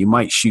 You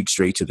might shoot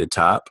straight to the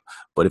top,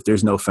 but if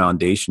there's no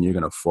foundation, you're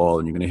going to fall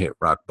and you're going to hit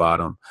rock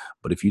bottom.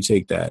 But if you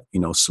take that,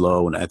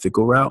 slow and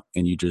ethical route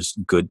and you're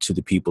just good to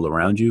the people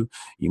around you,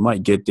 you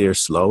might get there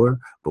slower,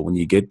 but when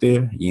you get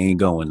there, you ain't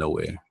going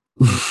nowhere.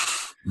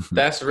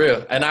 That's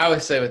real. And I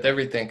always say with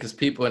everything, because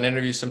people in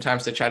interviews,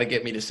 sometimes they try to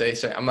get me to say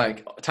something. I'm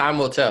like, time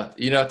will tell.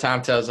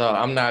 Time tells all.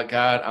 I'm not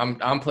God.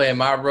 I'm playing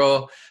my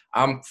role.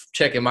 I'm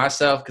checking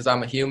myself because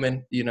I'm a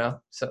human,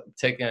 so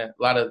taking a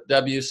lot of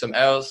W's, some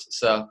L's.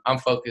 So I'm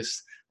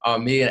focused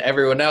on me and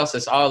everyone else.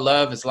 It's all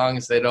love as long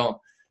as they don't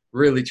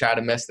really try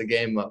to mess the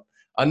game up.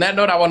 On that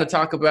note, I want to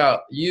talk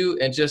about you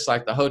and just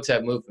like the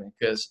Hotep movement,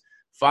 because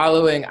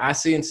I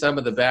seen some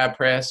of the bad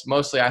press.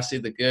 Mostly I see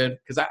the good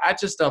because I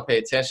just don't pay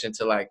attention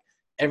to like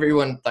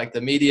everyone, like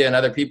the media and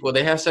other people,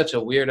 they have such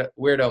a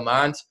weirdo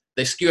minds.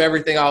 They skew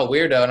everything all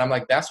weirdo. And I'm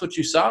like, that's what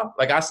you saw?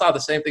 Like, I saw the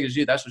same thing as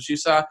you. That's what you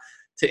saw?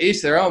 To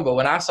each their own. But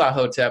when I saw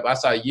Hotep, I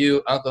saw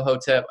you, Uncle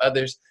Hotep,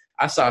 others.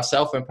 I saw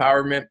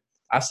self-empowerment.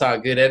 I saw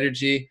good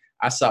energy.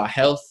 I saw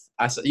health.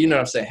 I saw, you know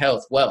what I'm saying?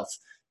 Health, wealth.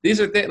 These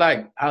are things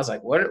like, I was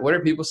like, what are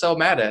people so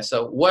mad at?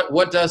 So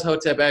what does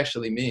Hotep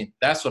actually mean?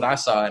 That's what I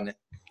saw in it.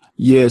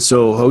 Yeah.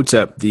 So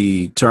Hotep,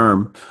 the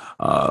term,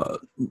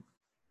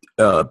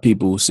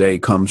 people say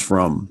comes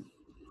from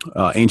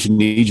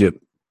ancient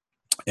Egypt,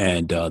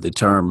 and the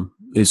term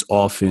is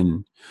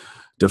often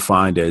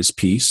defined as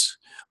peace.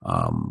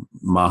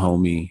 My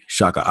homie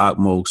Shaka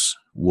Atmos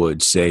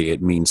would say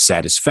it means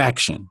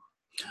satisfaction.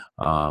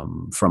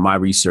 From my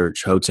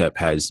research, Hotep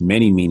has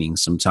many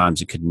meanings. Sometimes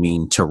it could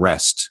mean to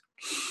rest.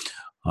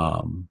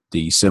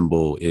 The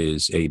symbol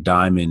is a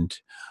diamond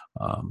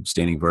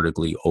standing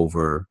vertically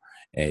over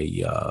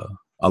a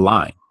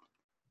line.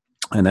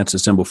 And that's a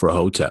symbol for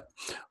Hotep.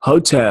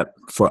 Hotep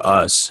for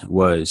us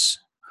was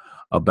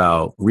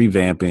about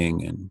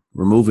revamping and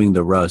removing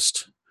the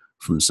rust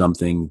from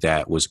something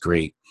that was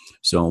great.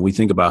 So when we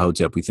think about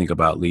Hotep, we think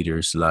about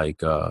leaders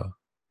like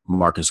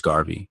Marcus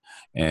Garvey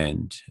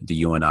and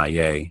the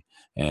UNIA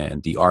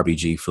and the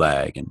RBG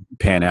flag and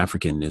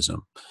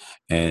Pan-Africanism.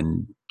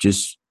 And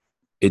just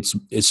it's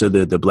so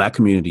the Black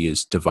community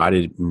is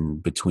divided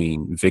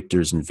between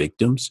victors and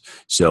victims.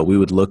 So we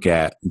would look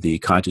at the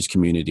conscious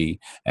community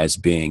as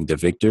being the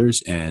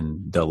victors and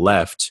the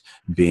left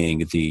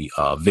being the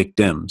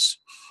victims.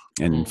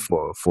 And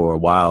for a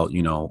while,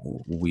 you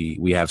know,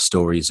 we have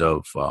stories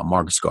of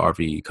Marcus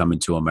Garvey coming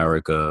to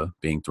America,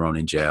 being thrown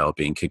in jail,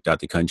 being kicked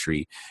out the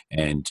country.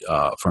 And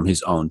from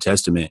his own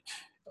testament,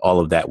 all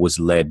of that was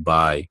led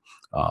by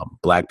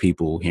Black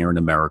people here in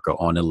America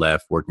on the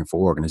left working for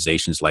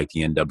organizations like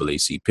the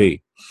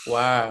NAACP.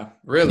 Wow.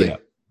 Really?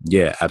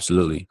 Yeah,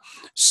 absolutely.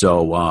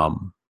 So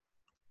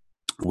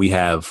we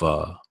have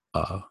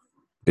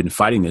been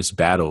fighting this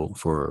battle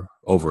for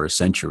over a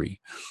century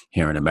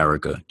here in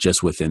America,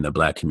 just within the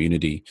Black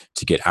community,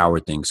 to get our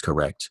things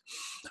correct.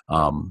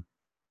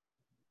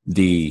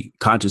 The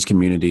conscious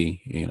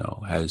community, you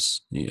know,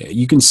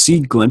 you can see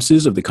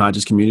glimpses of the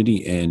conscious community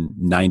in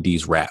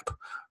 90s rap,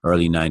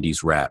 early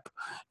 90s rap.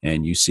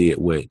 And you see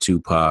it with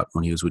Tupac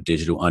when he was with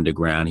Digital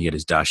Underground. He had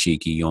his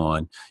dashiki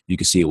on. You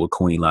can see it with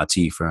Queen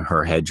Latifah and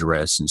her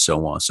headdress and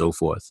so on and so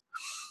forth.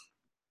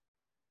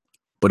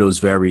 But it was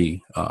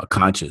very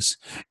conscious.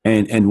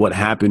 And what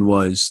happened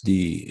was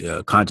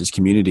the conscious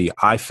community,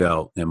 I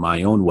felt in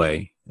my own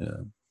way,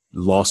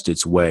 lost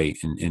its way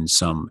in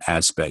some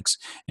aspects.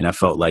 And I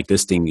felt like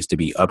this thing needs to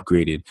be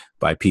upgraded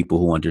by people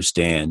who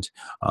understand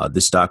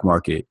the stock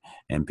market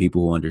and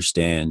people who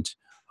understand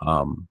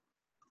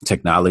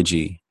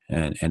technology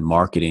and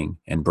marketing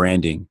and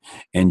branding,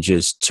 and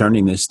just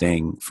turning this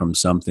thing from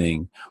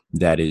something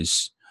that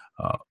is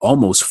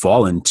almost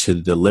fallen to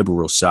the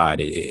liberal side.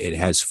 It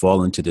has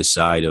fallen to the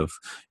side of,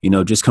 you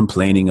know, just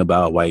complaining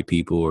about white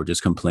people or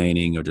just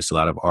complaining or just a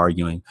lot of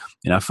arguing.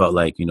 And I felt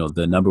like, you know,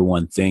 the number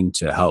one thing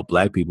to help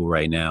Black people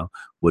right now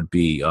would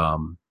be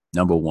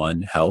number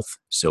one, health.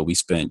 So we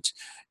spent,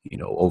 you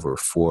know, over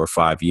 4 or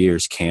 5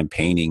 years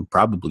campaigning,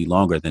 probably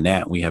longer than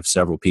that. We have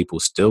several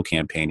people still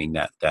campaigning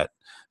that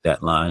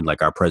line,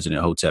 like our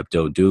president, Hotep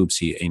Do Dubes.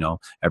 He, you know,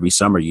 every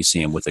summer you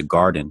see him with a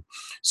garden.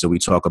 So we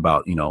talk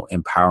about, you know,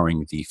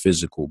 empowering the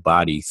physical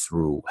body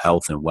through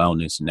health and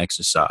wellness and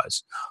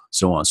exercise,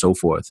 so on and so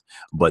forth.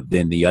 But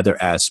then the other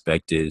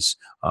aspect is,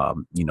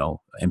 you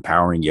know,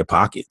 empowering your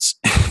pockets,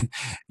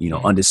 you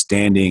know,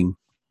 understanding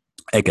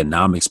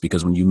economics,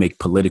 because when you make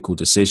political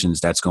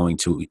decisions, that's going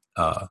to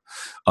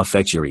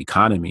affect your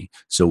economy.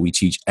 So we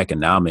teach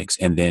economics,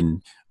 and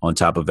then on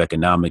top of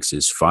economics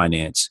is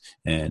finance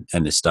and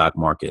the stock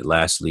market.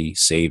 Lastly,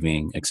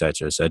 saving, et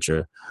cetera, et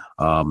cetera.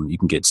 You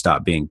can get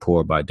Stop Being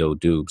Poor by Do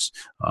Dubes,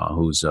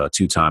 who's a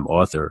 2-time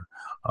author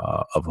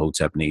of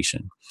Hotep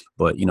Nation.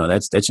 But, you know,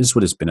 that's just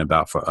what it's been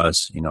about for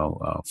us, you know,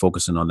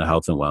 focusing on the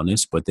health and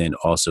wellness, but then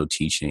also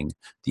teaching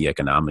the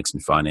economics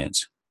and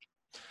finance.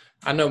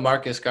 I know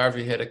Marcus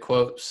Garvey had a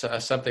quote,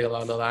 something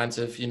along the lines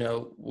of, you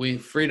know, we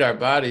freed our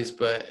bodies,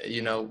 but,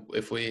 you know,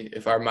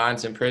 if our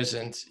mind's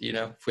imprisoned, you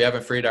know, if we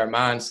haven't freed our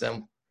minds,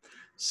 then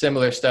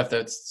similar stuff.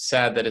 That's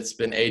sad that it's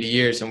been 80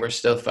 years and we're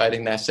still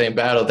fighting that same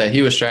battle that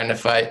he was trying to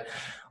fight.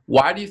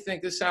 Why do you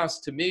think this sounds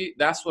to me?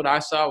 That's what I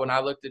saw when I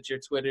looked at your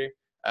Twitter.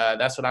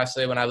 That's what I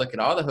say when I look at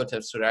all the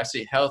Hotep's Twitter. I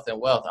see health and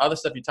wealth, all the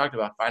stuff you talked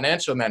about,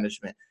 financial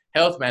management,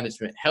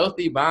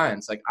 healthy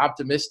minds, like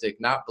optimistic,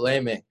 not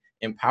blaming,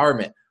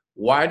 empowerment.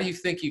 Why do you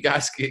think you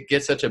guys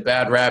get such a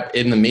bad rap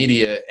in the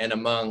media and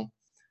among,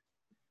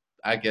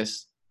 I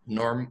guess,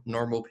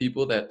 normal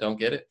people that don't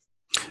get it?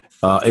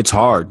 It's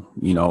hard.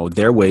 You know,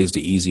 their way is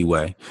the easy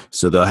way.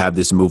 So they'll have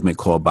this movement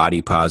called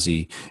body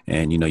posse.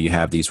 And, you know, you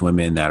have these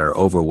women that are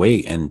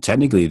overweight and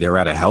technically they're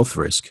at a health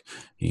risk.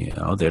 You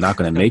know, they're not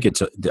going to make it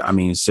to, I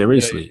mean,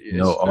 seriously, you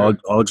know,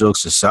 all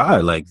jokes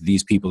aside, like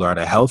these people are at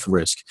a health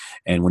risk.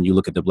 And when you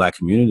look at the Black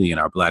community and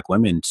our Black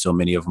women, so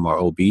many of them are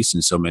obese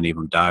and so many of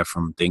them die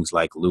from things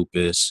like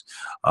lupus,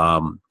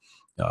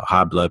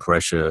 high blood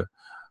pressure.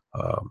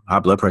 High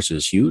blood pressure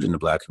is huge in the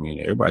Black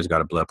community. Everybody's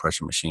got a blood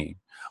pressure machine.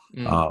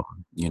 Mm.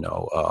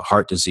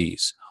 Heart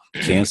disease,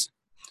 cancer.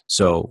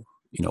 So,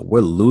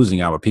 we're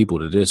losing our people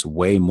to this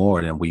way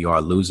more than we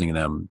are losing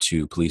them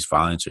to police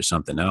violence or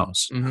something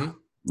else. Mm-hmm.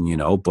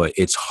 But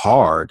it's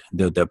hard.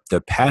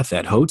 The path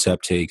that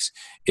Hotep takes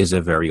is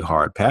a very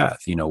hard path.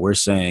 We're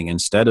saying,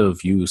 instead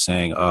of you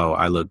saying, oh,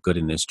 I look good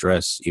in this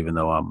dress, even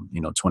though I'm,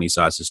 20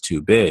 sizes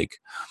too big,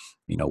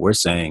 we're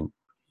saying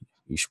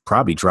you should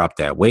probably drop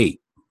that weight,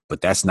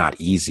 but that's not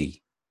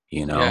easy.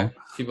 Yeah,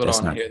 people That's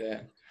don't want not, to hear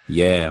that.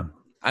 yeah.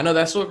 I know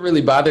that's what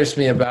really bothers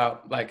me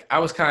about, like, I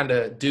was kind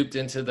of duped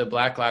into the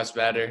Black Lives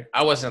Matter.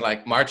 I wasn't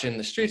like marching in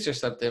the streets or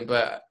something,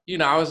 but,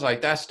 I was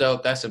like, that's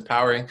dope. That's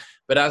empowering.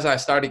 But as I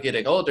started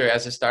getting older,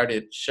 as it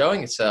started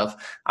showing itself,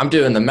 I'm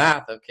doing the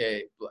math.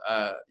 Okay.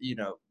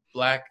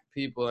 Black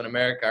people in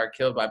America are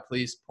killed by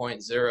police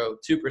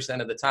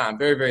 0.02% of the time.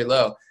 Very, very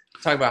low.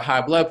 Talking about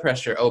high blood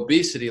pressure,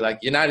 obesity, like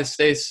United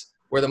States,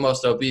 we're the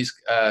most obese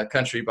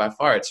country by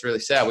far. It's really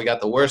sad. We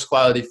got the worst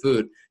quality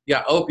food. You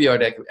got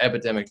opioid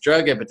epidemic,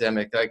 drug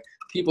epidemic, like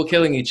people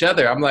killing each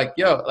other. I'm like,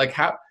 yo, like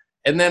how?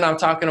 And then I'm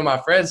talking to my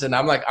friends and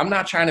I'm like, I'm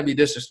not trying to be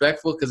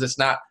disrespectful because it's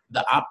not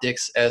the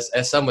optics, as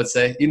some would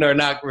say, are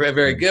not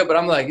very good. But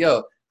I'm like,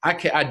 yo,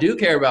 I do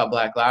care about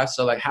Black lives.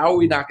 So like, how are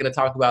we not going to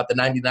talk about the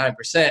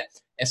 99%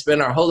 and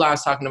spend our whole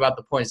lives talking about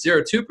the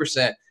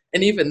 0.02%?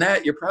 And even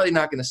that, you're probably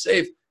not going to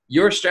save.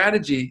 Your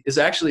strategy is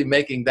actually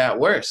making that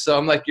worse. So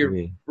I'm like, you're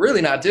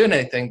really not doing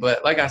anything.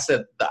 But like I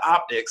said, the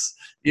optics,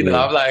 I'm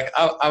like,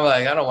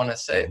 I don't want to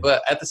say it.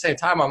 But at the same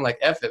time, I'm like,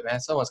 F it, man.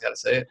 Someone's got to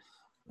say it.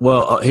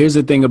 Well, here's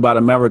the thing about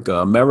America.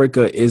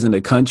 America isn't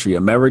a country.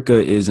 America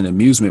is an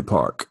amusement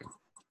park.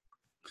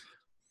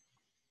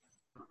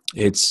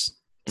 It's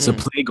a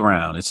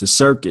playground. It's a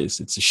circus.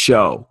 It's a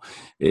show.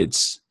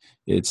 It's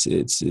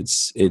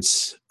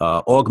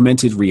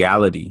augmented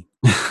reality.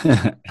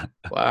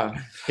 Wow.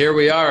 Here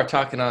we are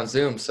talking on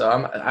Zoom.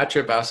 So I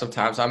trip out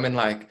sometimes. I'm in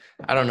like,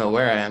 I don't know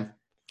where I am.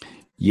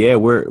 Yeah,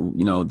 we're,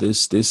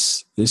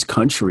 this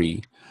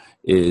country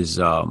is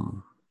a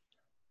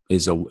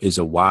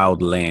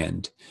wild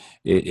land.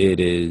 It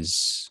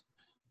is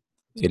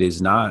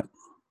not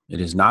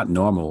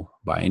normal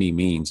by any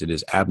means. It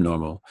is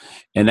abnormal.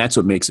 And that's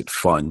what makes it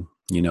fun.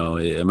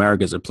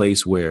 America is a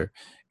place where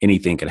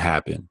anything can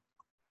happen.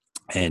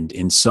 And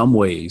in some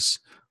ways,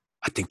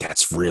 I think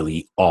that's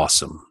really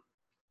awesome.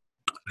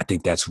 I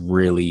think that's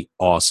really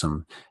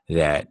awesome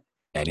that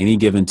at any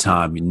given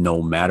time,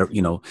 no matter,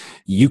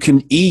 you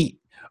can eat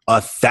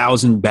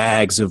 1,000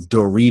 bags of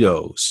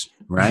Doritos,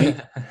 right?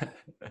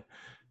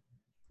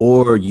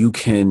 Or you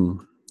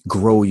can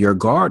grow your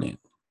garden.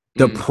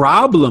 The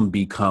problem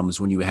becomes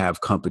when you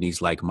have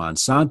companies like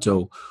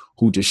Monsanto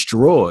who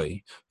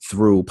destroy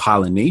through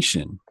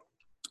pollination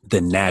the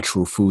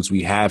natural foods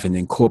we have, and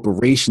then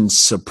corporations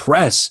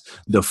suppress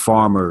the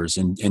farmers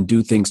and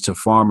do things to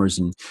farmers,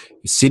 and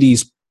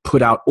cities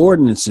put out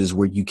ordinances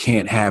where you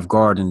can't have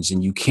gardens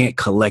and you can't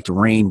collect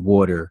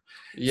rainwater.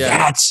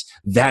 Yeah.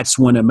 That's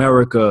when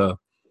America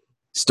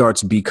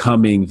starts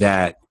becoming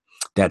that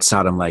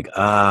side. I'm like,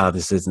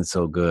 this isn't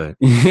so good.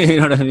 You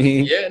know what I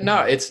mean? Yeah,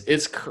 no,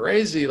 it's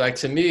crazy. Like,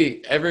 to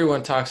me,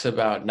 everyone talks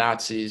about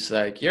Nazis.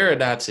 Like, you're a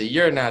Nazi,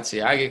 you're a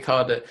Nazi.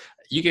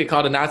 You get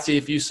called a Nazi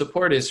if you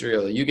support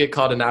Israel. You get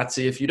called a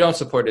Nazi if you don't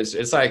support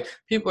Israel. It's like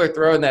people are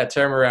throwing that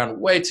term around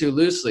way too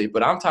loosely,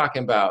 but I'm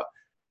talking about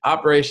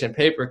Operation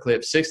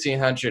Paperclip.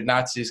 1,600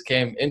 Nazis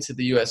came into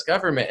the U.S.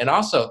 government. And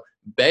also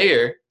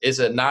Bayer is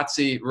a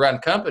Nazi-run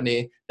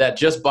company that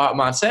just bought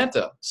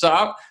Monsanto. So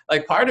I'm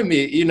like, part of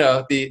me,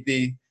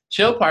 the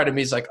chill part of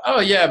me is like, oh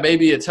yeah,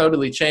 maybe it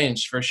totally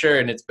changed for sure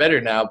and it's better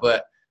now.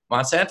 But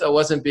Monsanto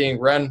wasn't being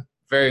run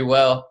very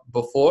well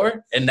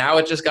before, and now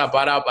it just got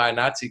bought out by a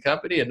Nazi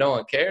company and no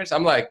one cares.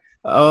 I'm like,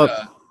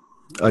 a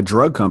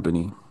drug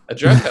company. A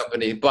drug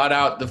company bought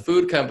out the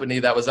food company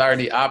that was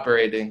already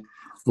operating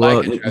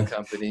like a drug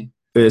company.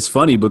 It's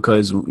funny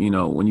because,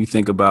 when you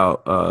think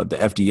about the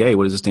FDA,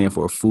 what does it stand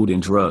for? Food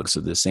and drugs. So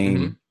the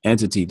same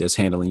entity that's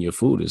handling your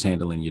food is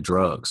handling your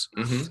drugs.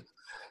 Mm-hmm.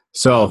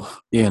 So,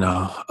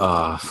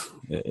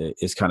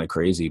 it's kind of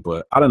crazy,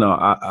 but I don't know.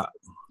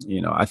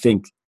 I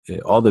think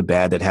all the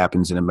bad that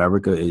happens in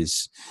America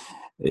is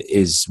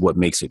what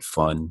makes it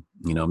fun,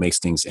 makes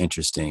things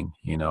interesting.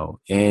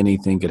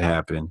 Anything could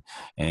happen.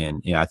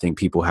 And I think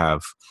people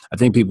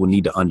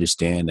need to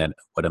understand that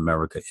what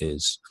America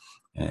is,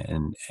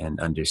 and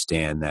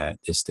understand that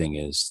this thing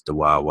is the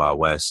wild, wild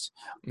west.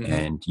 Mm-hmm.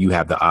 And you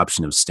have the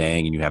option of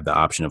staying and you have the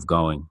option of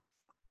going.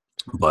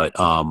 But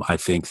I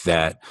think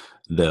that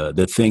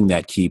the thing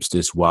that keeps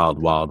this wild,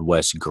 wild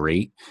west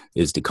great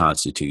is the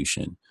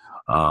Constitution.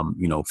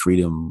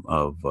 Freedom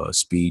of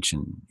speech,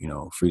 and,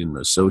 freedom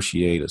to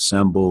associate,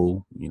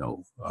 assemble,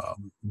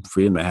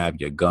 freedom to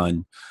have your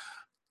gun.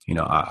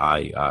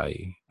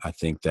 I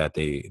think that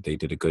they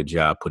did a good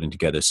job putting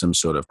together some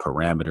sort of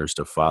parameters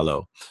to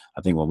follow.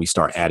 I think when we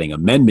start adding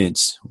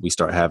amendments, we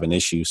start having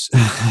issues.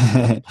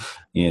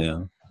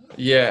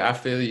 Yeah, I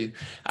feel you.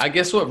 I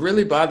guess what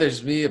really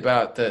bothers me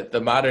about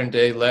the modern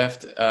day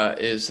left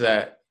is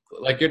that,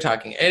 like you're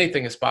talking,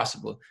 anything is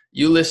possible.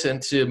 You listen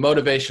to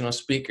motivational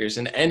speakers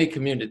in any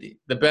community,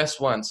 the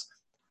best ones.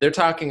 They're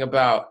talking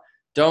about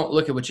don't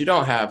look at what you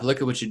don't have,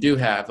 look at what you do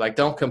have. Like,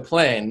 don't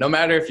complain. No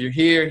matter if you're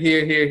here,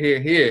 here, here, here,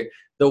 here.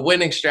 The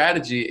winning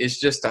strategy is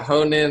just to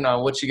hone in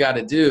on what you got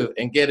to do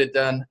and get it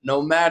done,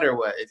 no matter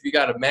what. If you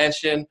got a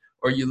mansion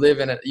or you live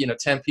in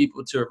 10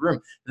 people to a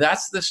room,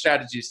 that's the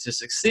strategies to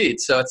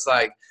succeed. So it's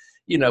like,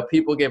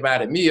 people get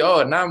mad at me. Oh,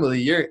 anomaly,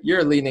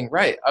 you're leaning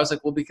right. I was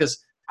like, well,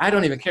 because I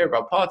don't even care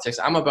about politics.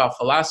 I'm about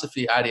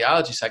philosophy,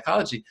 ideology,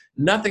 psychology.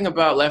 Nothing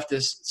about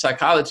leftist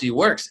psychology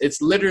works.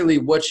 It's literally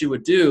what you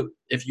would do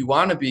if you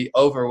want to be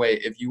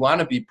overweight, if you want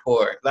to be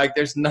poor. Like,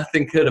 there's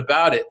nothing good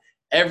about it.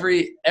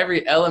 Every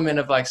element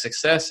of like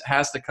success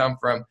has to come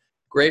from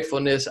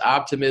gratefulness,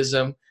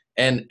 optimism,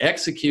 and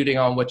executing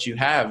on what you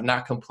have,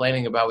 not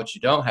complaining about what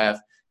you don't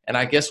have. And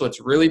I guess what's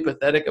really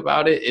pathetic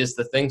about it is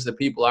the things that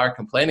people are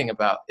complaining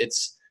about.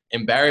 It's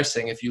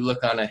embarrassing if you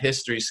look on a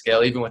history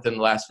scale, even within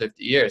the last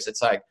 50 years.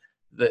 It's like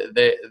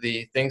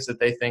the things that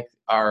they think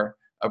are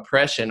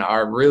oppression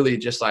are really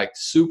just like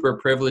super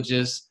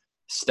privileges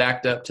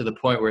stacked up to the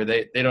point where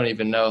they don't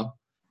even know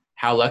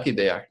how lucky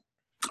they are.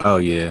 Oh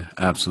yeah,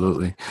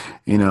 absolutely.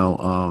 You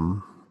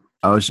know,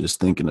 I was just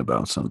thinking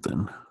about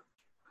something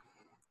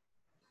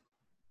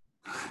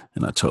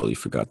and I totally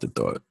forgot the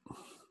thought.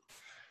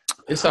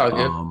 It's all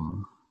good.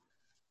 Um,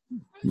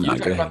 You nah, go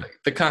talk about ahead.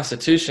 the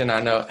Constitution. I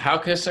know. How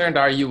concerned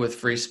are you with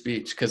free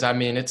speech? Because I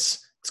mean,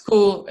 it's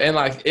cool, and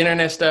like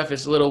internet stuff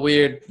is a little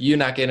weird. You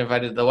not getting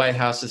invited to the White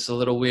House is a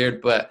little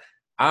weird, but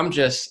I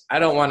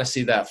don't want to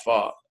see that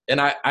fall. And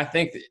I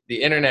think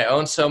the internet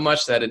owns so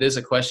much that it is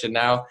a question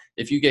now.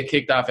 If you get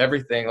kicked off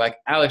everything, like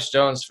Alex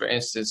Jones, for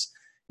instance,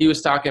 he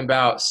was talking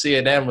about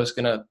CNN was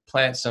going to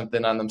plant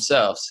something on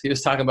themselves. He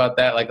was talking about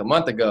that like a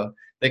month ago.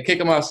 They kick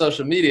him off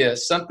social media.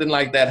 Something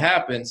like that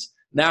happens,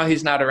 now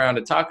he's not around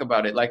to talk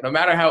about it. Like, no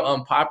matter how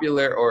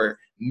unpopular or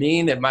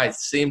mean it might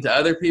seem to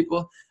other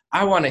people,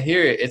 I want to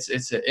hear it.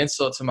 It's an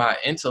insult to my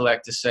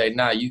intellect to say,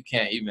 nah, you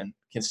can't even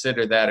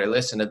consider that or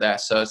listen to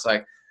that. So it's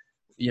like,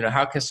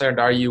 how concerned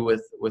are you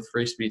with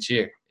free speech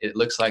here? It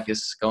looks like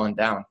it's going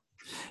down.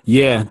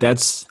 Yeah,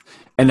 that's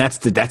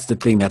the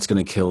thing that's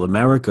going to kill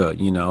America.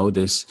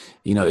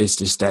 It's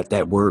just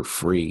that word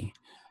free,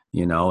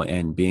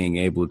 and being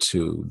able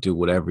to do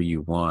whatever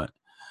you want.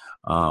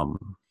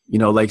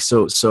 Like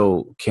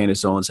so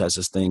Candace Owens has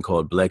this thing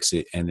called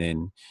Blexit, and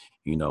then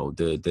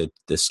the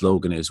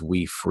slogan is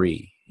 "We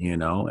Free,"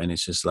 and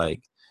it's just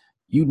like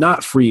you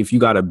not free if you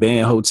got to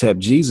ban Hotep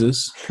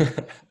Jesus,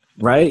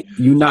 right?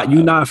 You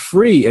not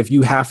free if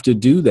you have to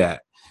do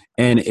that,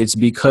 and it's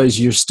because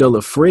you're still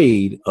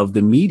afraid of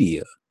the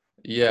media,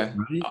 Yeah,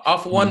 right?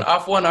 off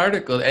one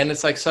article, and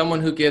it's like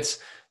someone who gets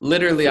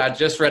literally. I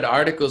just read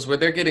articles where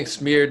they're getting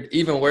smeared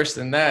even worse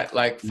than that,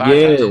 like 5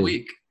 times a Yeah.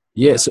 week.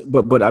 Yes,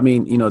 but I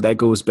mean, that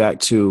goes back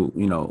to,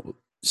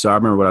 so I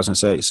remember what I was gonna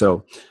say.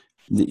 So,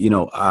 when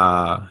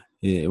I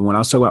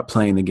was talking about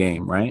playing the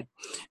game, right?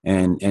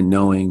 And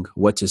knowing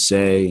what to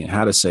say and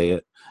how to say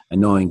it and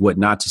knowing what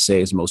not to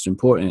say is most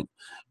important.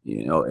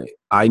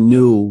 I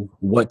knew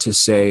what to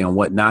say and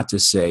what not to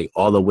say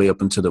all the way up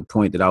until the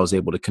point that I was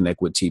able to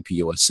connect with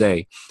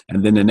TPUSA.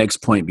 And then the next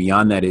point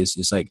beyond that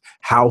is like,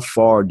 how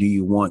far do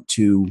you want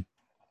to,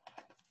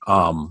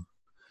 um,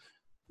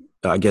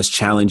 I guess,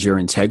 challenge your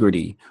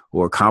integrity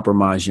or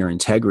compromise your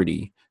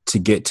integrity to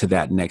get to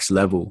that next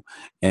level.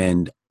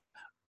 And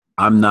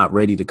I'm not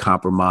ready to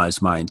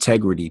compromise my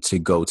integrity to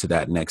go to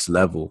that next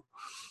level.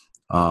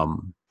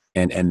 And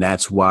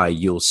that's why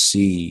you'll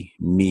see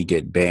me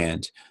get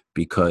banned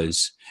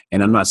because,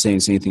 and I'm not saying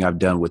it's anything I've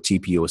done with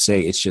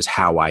TPUSA, it's just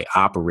how I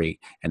operate.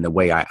 And the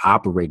way I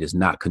operate is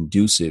not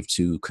conducive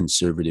to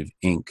conservative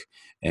ink.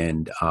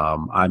 And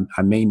I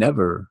may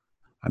never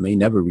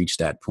reach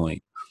that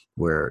point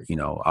where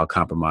I'll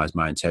compromise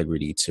my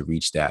integrity to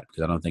reach that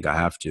because I don't think I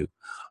have to.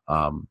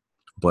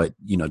 But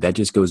that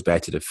just goes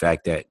back to the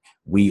fact that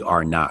we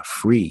are not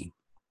free.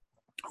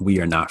 We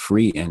are not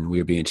free, and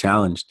we're being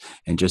challenged.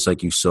 And just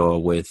like you saw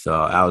with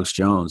Alex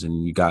Jones,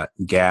 and you got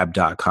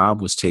Gab.com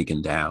was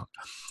taken down.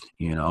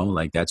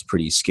 Like that's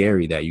pretty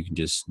scary that you can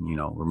just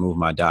remove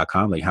my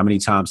 .com. Like how many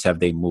times have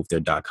they moved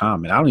their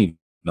 .com? And I don't even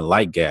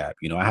like Gab.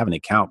 I have an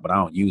account, but I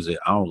don't use it.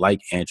 I don't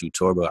like Andrew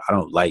Torba. I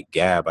don't like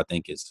Gab. I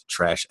think it's a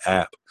trash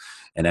app.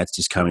 And that's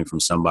just coming from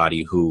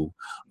somebody who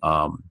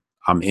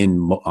I'm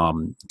in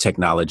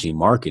technology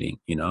marketing,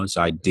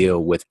 so I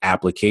deal with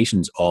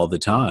applications all the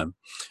time.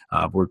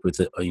 I've worked with,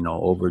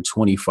 over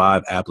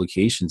 25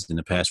 applications in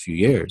the past few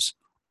years,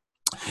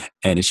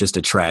 and it's just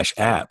a trash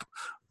app.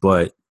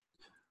 But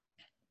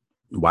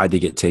why'd they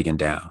get taken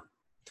down?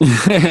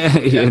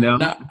 Yeah, no,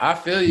 I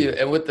feel you.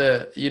 And with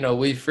the,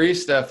 we free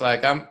stuff,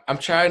 like I'm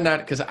trying not,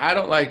 because I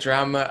don't like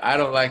drama. I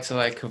don't like to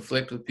like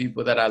conflict with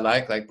people that I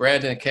like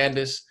Brandon and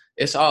Candace.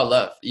 It's all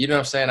love. You know what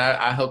I'm saying?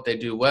 I hope they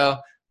do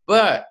well.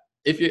 But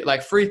if you're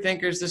like free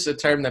thinkers, this is a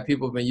term that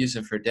people have been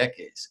using for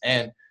decades.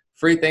 And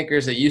free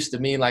thinkers, it used to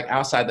mean like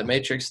outside the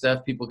matrix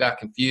stuff. People got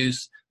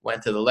confused,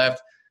 went to the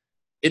left.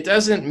 It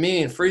doesn't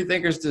mean, free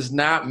thinkers does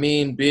not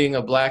mean being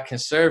a black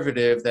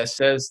conservative that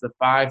says the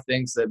 5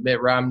 things that Mitt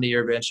Romney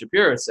or Ben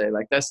Shapiro would say.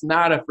 Like, that's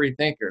not a free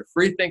thinker.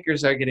 Free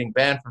thinkers are getting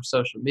banned from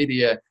social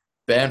media,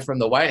 banned from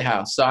the White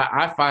House. So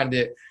I find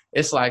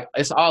it's like,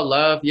 it's all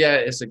love. Yeah,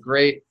 it's a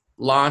great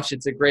launch.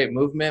 It's a great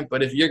movement.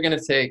 But if you're going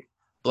to take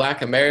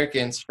black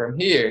Americans from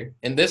here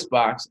in this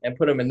box and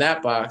put them in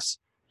that box,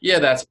 yeah,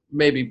 that's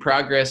maybe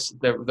progress.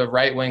 The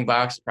right wing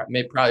box,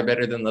 maybe probably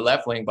better than the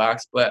left wing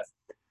box, but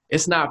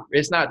it's not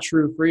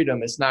true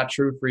freedom. It's not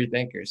true free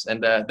thinkers.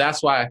 And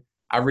that's why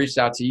I reached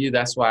out to you.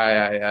 That's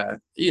why I,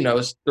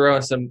 was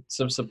throwing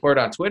some support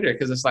on Twitter,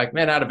 because it's like,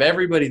 man, out of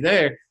everybody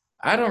there,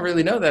 I don't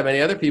really know that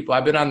many other people.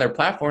 I've been on their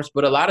platforms,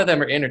 but a lot of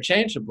them are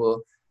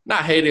interchangeable.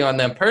 Not hating on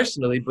them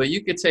personally, but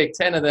you could take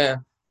 10 of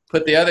them,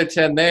 put the other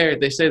 10 there,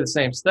 they say the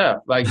same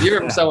stuff. Like,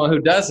 you're someone who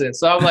doesn't.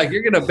 So I'm like,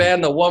 you're going to ban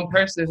the one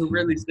person who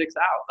really sticks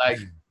out. Like,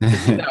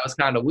 that was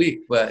kind of weak,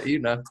 but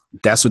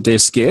That's what they're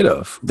scared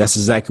of. That's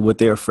exactly what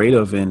they're afraid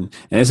of. And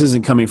this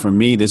isn't coming from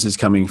me. This is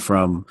coming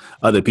from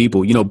other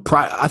people.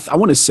 I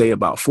want to say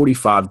about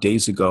 45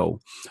 days ago,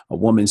 a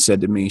woman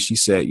said to me, she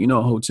said,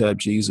 Hotep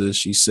Jesus,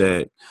 she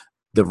said,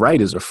 the right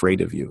is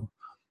afraid of you.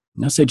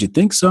 And I said, you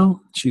think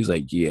so? She was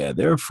like, yeah,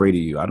 they're afraid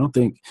of you. I don't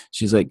think,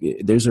 she's like,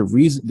 there's a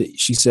reason that,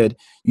 she said,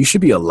 you should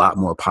be a lot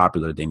more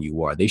popular than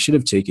you are. They should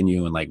have taken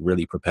you and like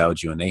really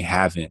propelled you, and they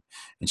haven't.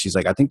 And she's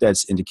like, I think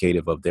that's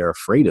indicative of they're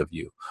afraid of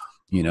you,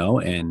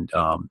 and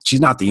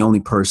she's not the only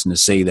person to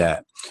say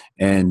that.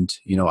 And,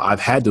 I've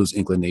had those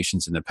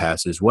inclinations in the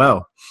past as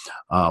well.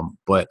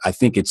 But I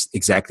think it's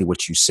exactly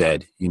what you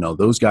said.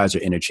 Those guys are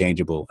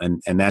interchangeable,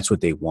 and that's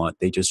what they want.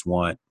 They just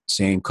want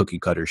same cookie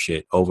cutter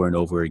shit over and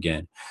over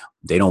again.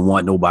 They don't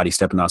want nobody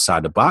stepping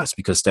outside the box,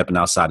 because stepping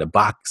outside the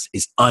box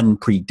is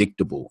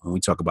unpredictable. When we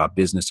talk about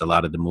business, a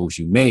lot of the moves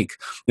you make,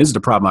 this is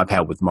the problem I've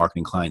had with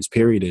marketing clients,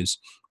 period, is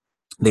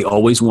they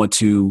always want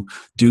to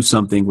do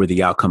something where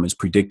the outcome is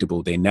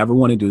predictable. They never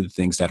want to do the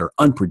things that are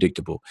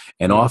unpredictable.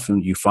 And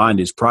often you find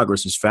is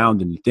progress is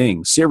found in the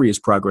things, serious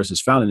progress is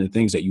found in the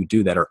things that you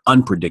do that are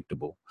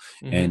unpredictable.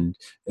 Mm-hmm. And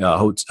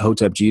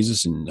Hotep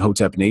Jesus and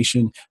Hotep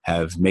Nation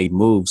have made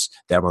moves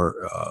that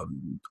were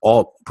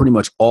pretty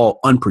much all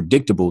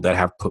unpredictable, that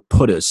have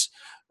put us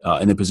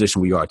in the position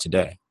we are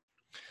today.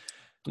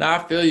 No, I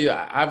feel you.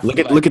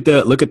 Look at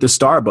the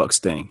Starbucks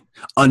thing,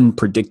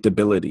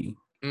 unpredictability.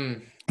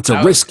 It's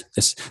a risk.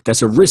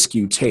 That's a risk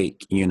you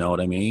take. You know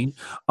what I mean?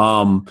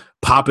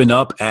 Popping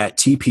up at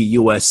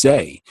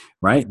TPUSA,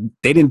 right?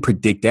 They didn't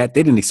predict that.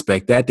 They didn't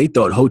expect that. They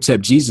thought Hotep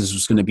Jesus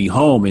was going to be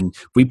home, and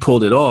we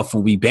pulled it off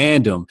and we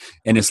banned him.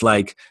 And it's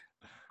like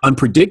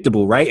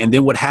unpredictable, right? And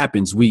then what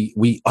happens?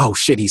 We oh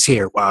shit, he's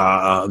here.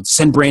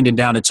 Send Brandon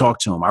down to talk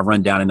to him. I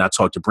run down and I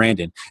talk to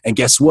Brandon. And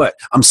guess what?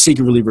 I'm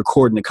secretly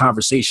recording the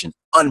conversation.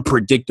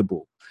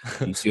 Unpredictable.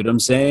 You see what I'm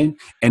saying?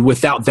 And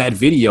without that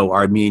video,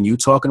 are me and you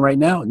talking right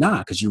now? Nah,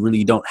 because you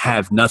really don't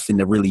have nothing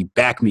to really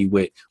back me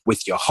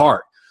with your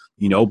heart,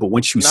 But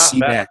once you see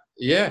that,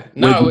 yeah,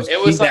 no,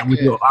 it was like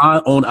with your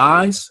own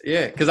eyes.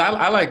 Yeah, because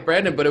I like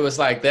Brandon, but it was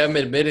like them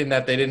admitting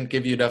that they didn't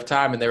give you enough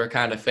time and they were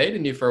kind of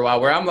fading you for a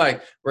while. Where I'm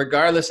like,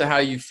 regardless of how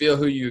you feel,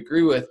 who you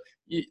agree with,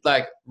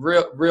 like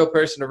real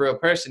person to real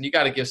person, you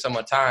got to give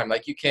someone time.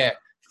 Like, you can't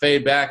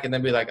fade back and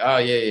then be like, oh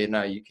yeah,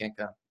 no, you can't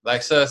come.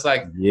 Like, so it's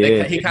like,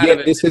 he kind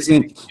of this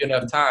isn't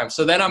enough time.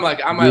 So then I'm like,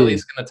 I'm at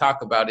least going to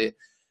talk about it.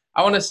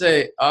 I want to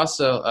say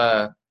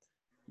also,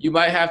 you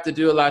might have to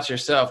do a lot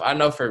yourself. I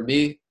know for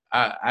me,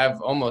 I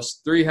have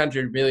almost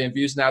 300 million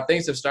views now.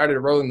 Things have started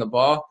rolling the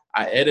ball.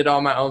 I edit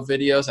all my own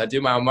videos. I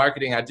do my own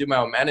marketing. I do my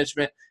own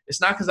management.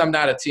 It's not because I'm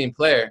not a team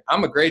player.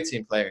 I'm a great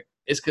team player.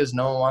 It's because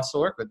no one wants to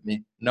work with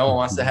me. No one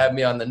wants to have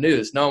me on the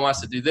news. No one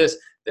wants to do this.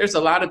 There's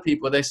a lot of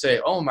people, they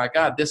say, oh my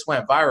God, this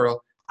went viral.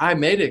 I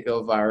made it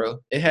go viral.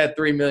 It had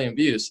 3 million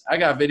views. I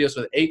got videos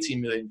with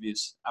 18 million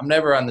views. I'm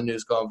never on the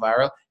news going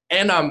viral.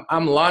 And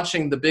I'm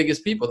launching the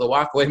biggest people, the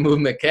Walkaway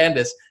Movement,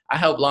 Candace. I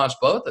helped launch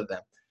both of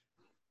them.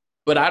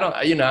 But I don't,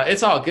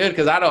 it's all good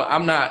because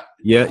I'm not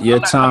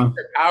Tom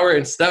power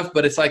and stuff,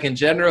 but it's like in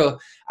general,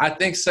 I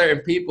think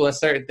certain people and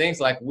certain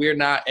things, like, we're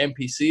not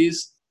NPCs.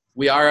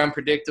 We are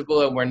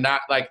unpredictable, and we're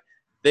not like,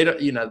 they don't,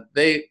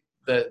 the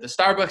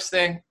Starbucks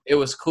thing, it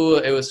was cool.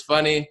 It was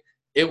funny.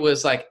 It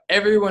was like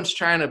everyone's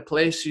trying to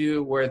place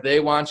you where they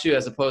want you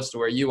as opposed to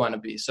where you want to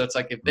be. So it's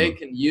like, if they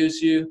can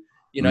use you,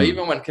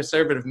 even when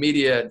conservative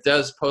media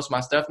does post my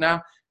stuff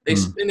now, they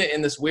spin it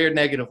in this weird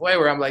negative way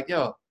where I'm like,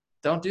 yo,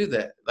 don't do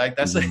that. Like,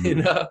 that's,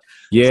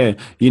 Yeah.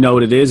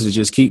 What it is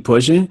just keep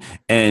pushing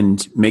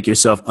and make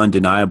yourself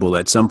undeniable.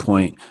 At some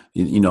point,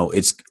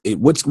 what's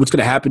going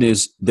to happen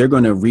is they're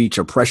going to reach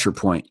a pressure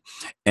point,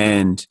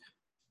 and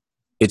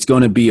it's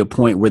going to be a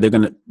point where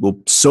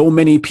so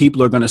many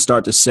people are going to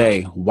start to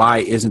say, why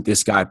isn't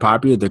this guy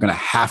popular?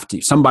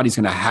 Somebody's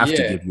going to have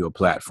to give you a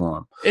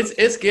platform.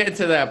 It's getting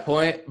to that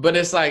point, but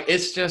it's like,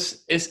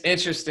 it's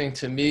interesting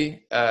to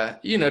me,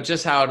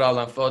 just how it all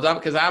unfolds.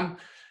 Because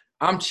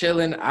I'm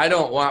chilling. I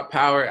don't want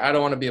power. I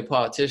don't want to be a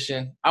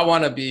politician. I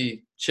want to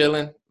be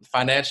chilling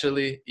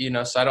financially,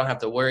 so I don't have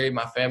to worry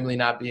my family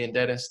not being in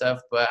debt and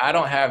stuff. But I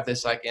don't have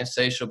this like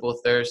insatiable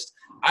thirst.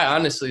 I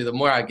honestly, the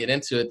more I get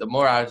into it, the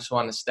more I just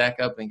want to stack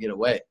up and get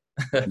away.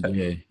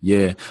 Yeah,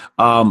 yeah.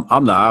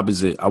 I'm the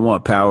opposite. I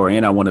want power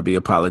and I want to be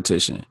a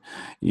politician.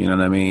 You know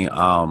what I mean?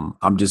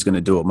 I'm just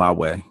gonna do it my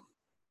way.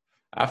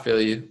 I feel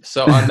you.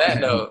 So on that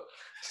note,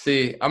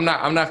 see, I'm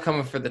not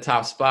coming for the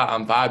top spot.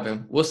 I'm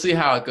vibing. We'll see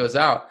how it goes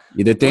out.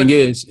 Yeah, the thing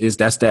is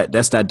that's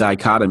that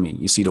dichotomy.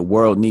 You see, the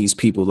world needs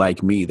people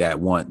like me that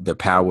want the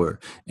power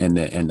and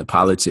the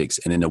politics,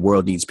 and then the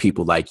world needs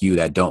people like you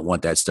that don't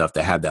want that stuff,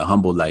 that have that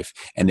humble life.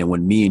 And then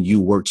when me and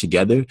you work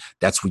together,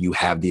 that's when you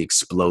have the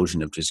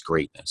explosion of just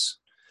greatness.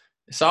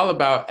 It's all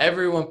about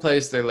everyone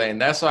plays their lane.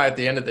 That's why at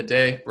the end of the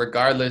day,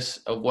 regardless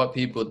of what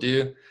people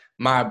do,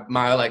 my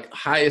like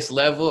highest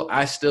level,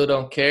 I still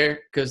don't care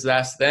because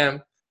that's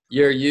them.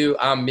 You're you,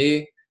 I'm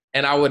me,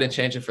 and I wouldn't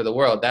change it for the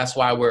world. That's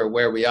why we're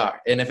where we are.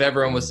 And if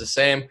everyone was the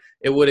same,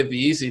 it wouldn't be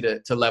easy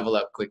to level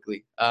up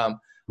quickly. On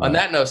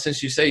that note,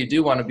 since you say you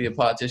do want to be a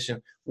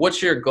politician,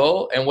 what's your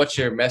goal and what's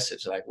your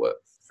message? Like what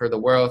for the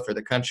world, for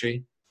the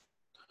country?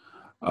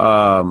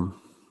 Love.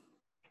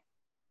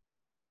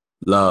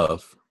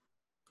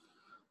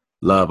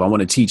 Love. I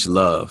want to teach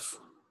love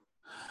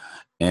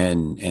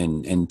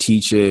and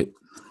teach it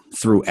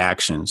through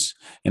actions.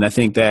 And I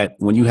think that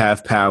when you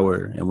have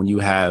power and when you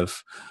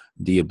have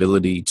the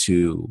ability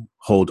to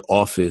hold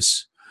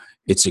office,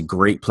 it's a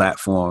great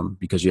platform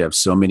because you have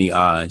so many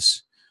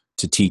eyes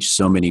to teach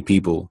so many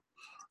people.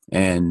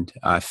 And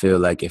I feel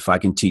like if I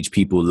can teach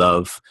people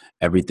love,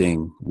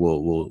 everything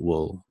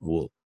will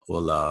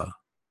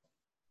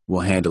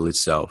handle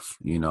itself,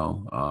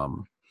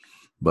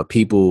 but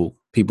people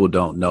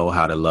don't know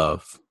how to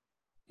love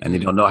and they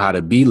don't know how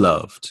to be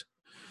loved.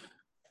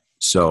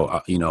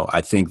 So,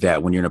 I think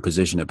that when you're in a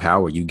position of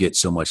power, you get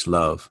so much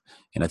love.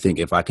 And I think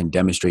if I can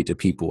demonstrate to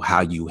people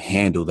how you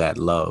handle that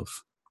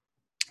love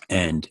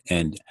and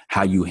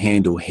how you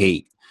handle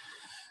hate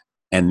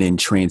and then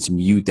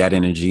transmute that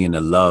energy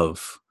into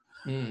love,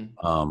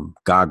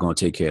 God gonna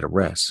take care of the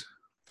rest.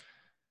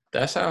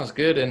 That sounds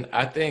good. And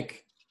I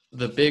think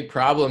the big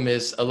problem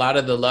is a lot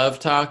of the love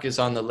talk is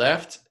on the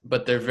left,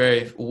 but they're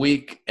very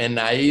weak and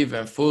naive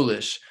and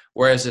foolish.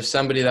 Whereas if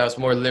somebody that was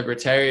more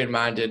libertarian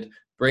minded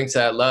brings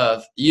that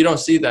love, you don't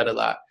see that a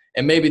lot.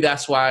 And maybe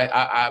that's why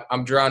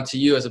I'm drawn to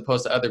you as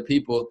opposed to other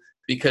people,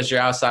 because you're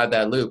outside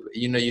that loop.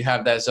 You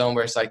have that zone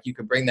where it's like you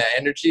can bring that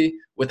energy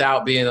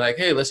without being like,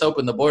 hey, let's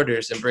open the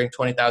borders and bring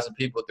 20,000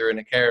 people through in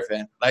a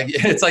caravan. Like,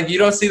 it's like you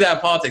don't see that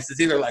in politics. It's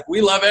either like,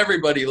 we love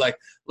everybody. Like,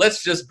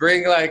 let's just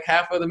bring like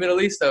half of the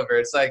Middle East over.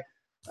 It's like,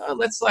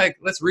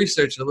 let's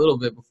research a little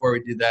bit before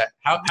we do that.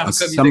 How come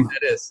you think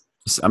that is?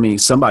 I mean,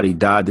 somebody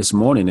died this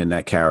morning in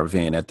that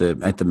caravan at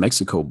the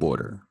Mexico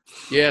border.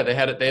 Yeah, they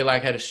had a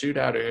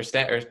shootout or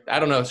I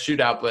don't know,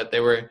 shootout, but they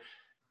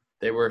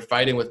were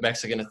fighting with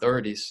Mexican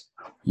authorities.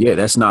 Yeah,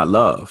 that's not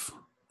love.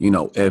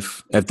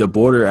 If the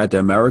border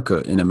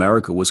in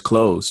America was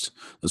closed,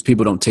 those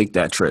people don't take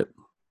that trip.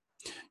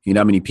 You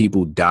know how many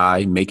people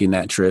die making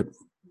that trip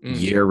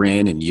year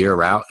in and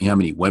year out? You know how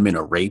many women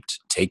are raped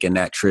taking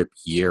that trip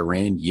year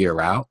in,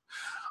 year out?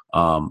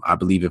 I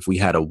believe if we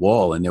had a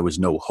wall and there was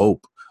no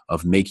hope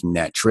of making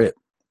that trip,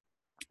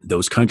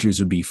 those countries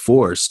would be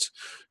forced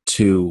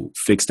to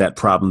fix that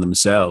problem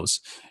themselves.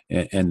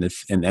 And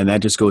that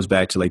just goes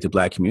back to like the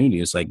Black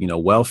community. It's like,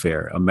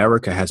 welfare.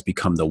 America has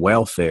become the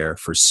welfare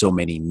for so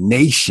many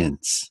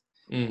nations.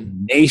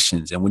 And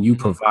when you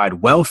provide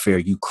welfare,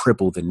 you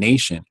cripple the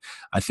nation.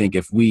 I think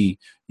if we,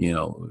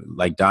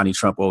 like Donnie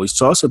Trump always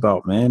talks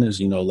about, man, is,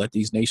 let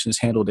these nations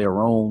handle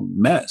their own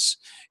mess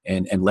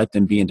and let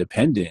them be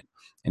independent.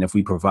 And if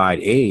we provide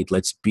aid,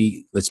 let's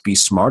be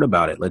smart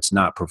about it. Let's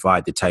not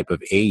provide the type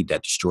of aid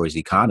that destroys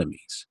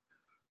economies.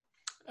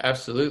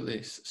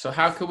 Absolutely. So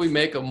how could we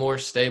make a more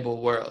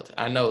stable world?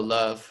 I know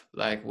love.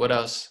 Like, what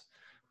else?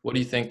 What do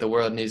you think the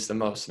world needs the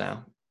most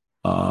now?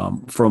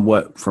 From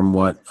what?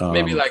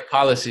 Maybe like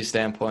policy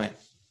standpoint.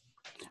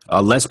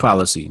 Less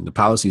policy. The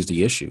policy is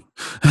the issue.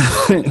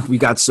 We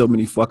got so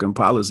many fucking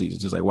policies.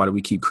 It's just like, why do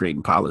we keep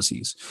creating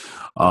policies?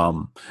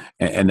 And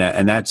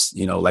that's,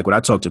 like when I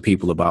talk to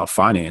people about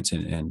finance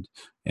and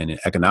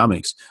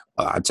economics,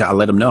 I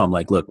let them know, I'm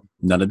like, look,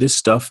 none of this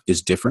stuff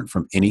is different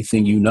from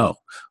anything you know.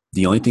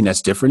 The only thing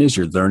that's different is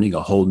you're learning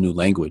a whole new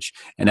language.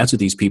 And that's what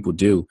these people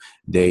do.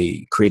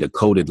 They create a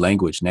coded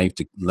language. Now you have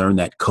to learn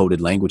that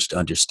coded language to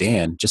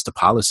understand just the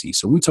policy.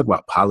 So when we talk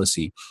about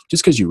policy,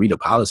 just because you read a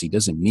policy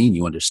doesn't mean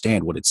you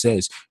understand what it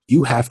says.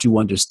 You have to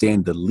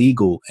understand the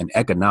legal and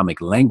economic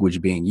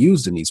language being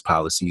used in these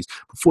policies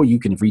before you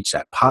can reach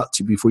that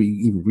before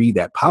you even read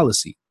that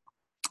policy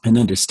and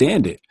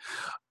understand it.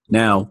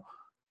 Now,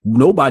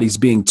 nobody's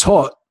being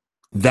taught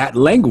that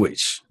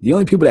language. The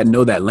only people that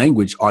know that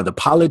language are the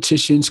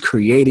politicians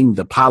creating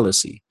the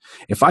policy.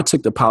 If I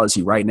took the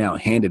policy right now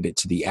and handed it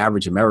to the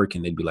average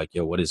American, they'd be like,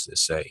 yo, what does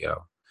this say,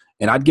 yo?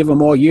 And I'd give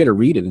them all year to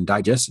read it and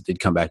digest it. They'd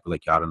come back and be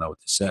like, yo, I don't know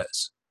what this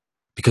says.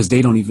 Because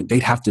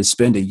they'd have to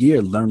spend a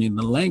year learning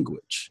the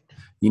language.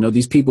 You know,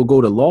 these people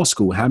go to law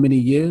school how many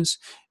years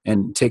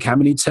and take how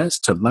many tests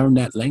to learn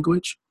that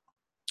language?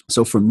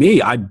 So for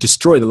me, I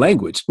destroy the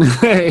language. You know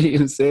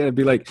what I'm saying? I'd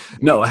be like,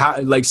 no,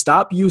 like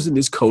stop using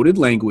this coded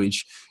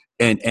language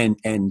and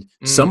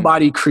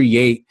somebody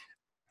create,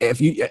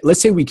 let's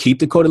say we keep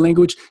the coded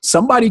language,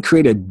 somebody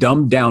create a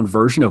dumbed down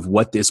version of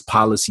what this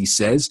policy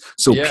says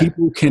so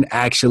people can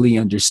actually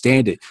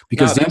understand it.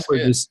 Because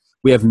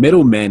we have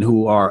middlemen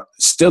who are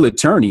still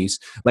attorneys.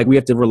 Like we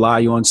have to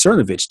rely on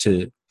Cernovich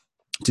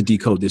to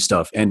decode this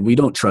stuff. And we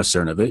don't trust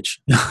Cernovich.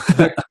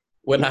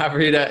 When I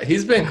read that,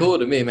 he's been cool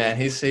to me, man.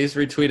 He's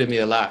retweeted me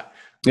a lot.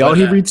 But,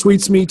 he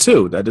retweets me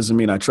too. That doesn't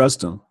mean I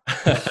trust him.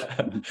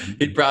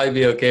 He'd probably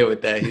be okay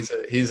with that.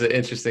 He's an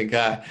interesting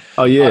guy.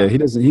 Oh yeah, he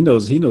doesn't. He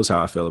knows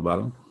how I feel about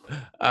him.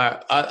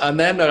 On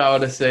that note, I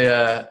want to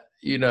say,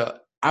 you know,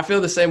 I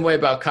feel the same way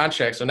about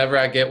contracts. Whenever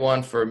I get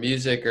one for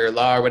music or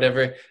law or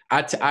whatever,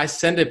 I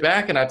send it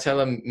back and I tell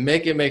them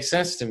make it make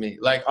sense to me.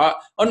 Like, no,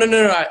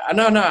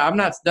 I'm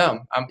not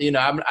dumb. I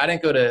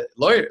didn't go to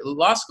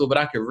law school, but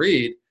I could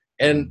read.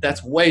 And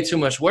that's way too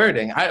much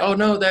wording.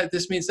 That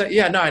this means that.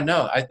 Yeah, no, I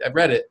know. I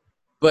read it.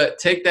 But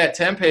take that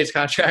 10-page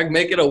contract,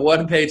 make it a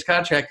 1-page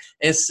contract,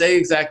 and say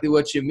exactly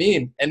what you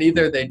mean. And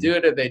either they do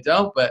it or they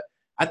don't. But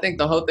I think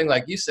the whole thing,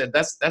 like you said,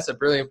 that's a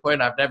brilliant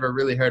point I've never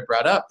really heard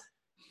brought up.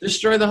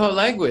 Destroy the whole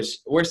language.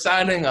 We're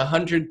signing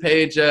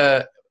 100-page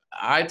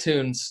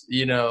iTunes,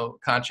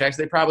 contracts.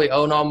 They probably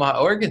own all my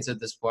organs at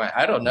this point.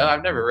 I don't know.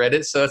 I've never read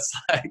it. So it's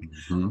like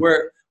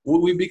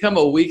we become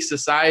a weak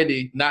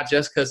society, not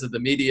just because of the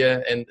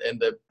media and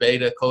the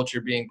beta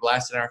culture being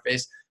blasted in our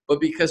face, but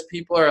because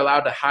people are allowed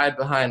to hide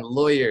behind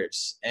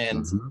lawyers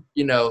and,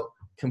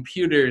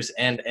 computers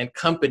and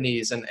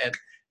companies. And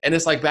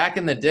it's like back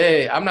in the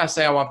day, I'm not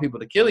saying I want people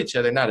to kill each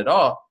other, not at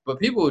all, but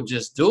people would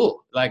just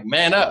duel, like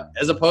man up,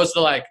 as opposed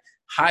to like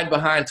hide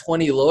behind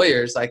 20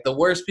 lawyers. Like the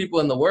worst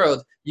people in the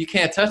world, you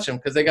can't touch them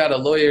because they got a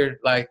lawyer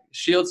like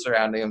shield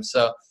surrounding them.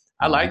 So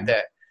I like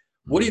that.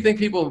 What do you think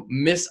people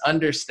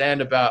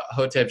misunderstand about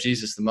Hotep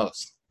Jesus the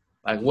most?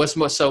 Like,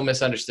 what's so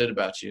misunderstood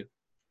about you?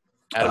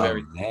 Out of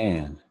everything.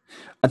 Man,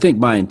 I think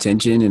my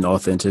intention and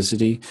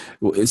authenticity.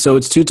 So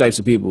it's two types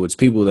of people. It's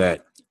people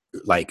that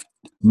like,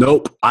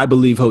 nope, I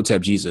believe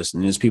Hotep Jesus,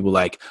 and there's people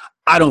like,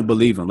 I don't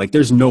believe him. Like,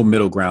 there's no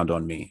middle ground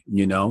on me.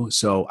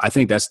 So I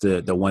think that's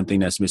the one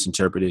thing that's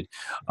misinterpreted.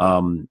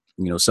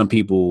 Some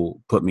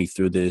people put me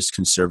through this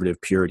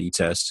conservative purity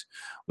test,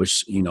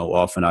 which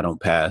often I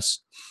don't pass.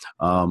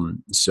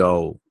 And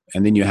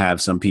then you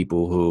have some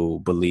people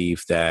who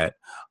believe that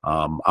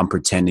I'm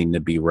pretending to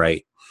be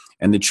right.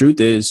 And the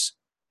truth is,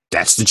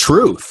 that's the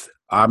truth.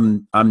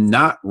 I'm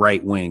not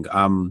right wing.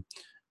 I'm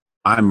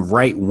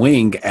right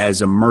wing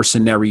as a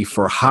mercenary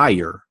for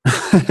hire.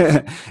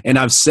 And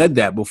I've said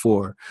that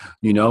before.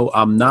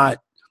 I'm not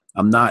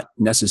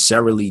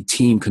necessarily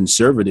team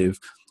conservative.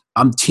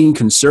 I'm team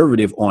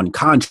conservative on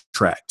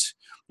contract.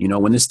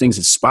 When this thing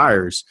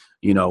expires,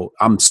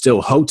 I'm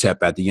still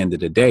Hotep at the end of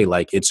the day.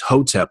 Like, it's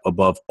Hotep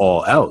above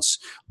all else.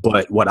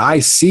 But what I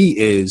see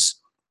is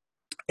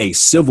a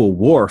civil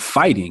war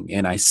fighting.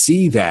 And I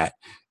see that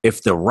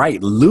if the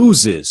right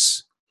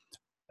loses,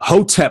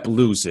 Hotep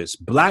loses,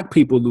 Black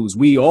people lose,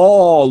 we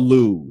all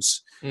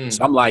lose.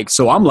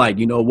 So I'm like,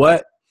 you know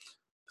what?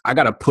 I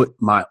got to put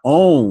my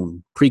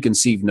own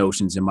preconceived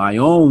notions and my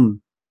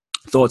own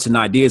thoughts and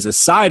ideas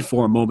aside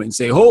for a moment and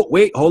say, hold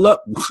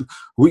up.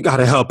 We got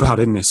to help out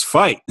in this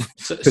fight.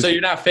 So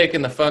you're not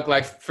faking the funk.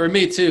 Like for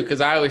me too,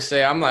 because I always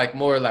say I'm like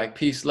more like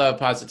peace, love,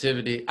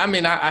 positivity. I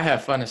mean, I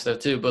have fun and stuff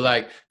too, but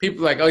like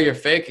people are like, oh, you're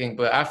faking.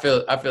 But I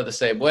feel the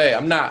same way.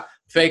 I'm not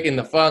faking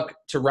the funk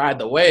to ride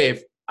the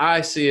wave.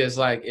 I see it as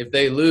like, if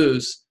they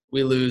lose,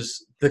 we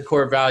lose the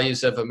core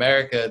values of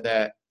America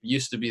that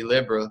used to be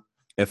liberal.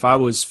 If I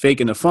was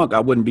faking the funk, I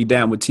wouldn't be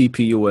down with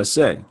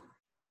TPUSA.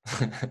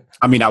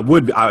 I mean,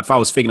 if I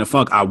was faking the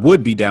funk, I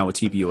would be down with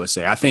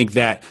TPUSA. I think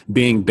that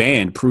being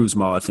banned proves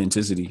my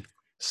authenticity.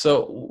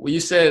 So you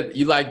said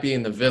you like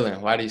being the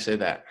villain. Why do you say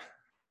that?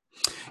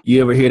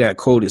 You ever hear that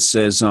quote? It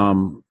says,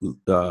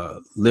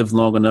 live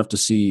long enough to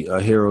see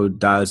a hero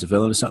die as a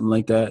villain or something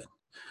like that.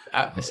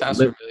 It sounds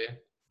familiar.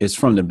 It's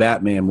from the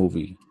Batman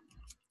movie.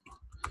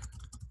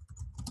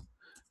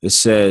 It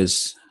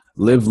says,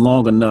 live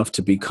long enough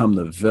to become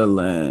the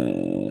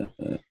villain.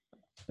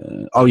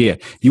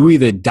 You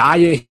either die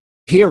a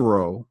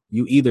hero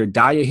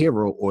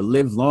or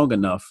live long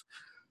enough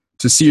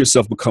to see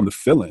yourself become the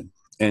villain.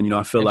 And,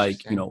 I feel like,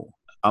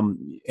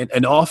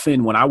 and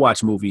often when I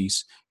watch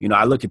movies,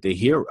 I look at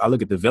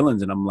the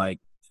villains and I'm like,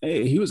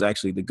 hey, he was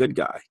actually the good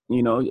guy.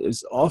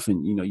 It's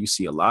often, you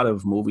see a lot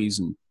of movies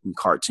and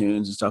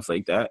cartoons and stuff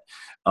like that.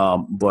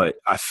 But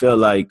I feel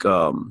like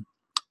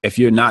if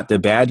you're not the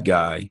bad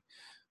guy,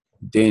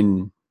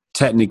 then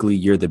technically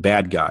you're the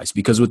bad guys,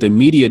 because what the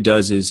media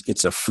does is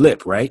it's a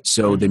flip, right?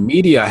 So the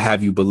media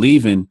have you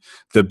believing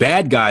the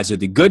bad guys are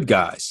the good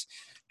guys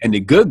and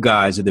the good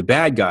guys are the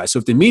bad guys. So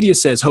if the media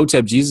says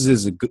Hotep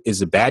Jesus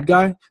is a bad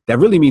guy, that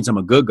really means I'm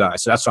a good guy.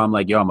 So that's why I'm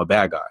like, yo, I'm a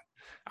bad guy.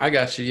 I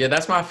got you. Yeah,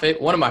 that's my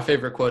one of my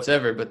favorite quotes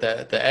ever. But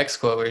the X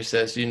quote where he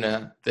says, you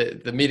know,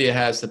 the media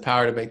has the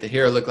power to make the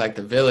hero look like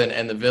the villain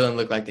and the villain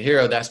look like the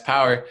hero. That's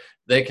power.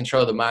 They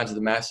control the minds of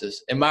the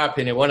masses. In my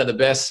opinion, one of the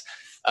best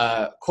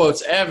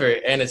quotes ever.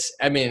 And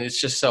I mean,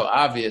 it's just so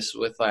obvious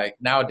with like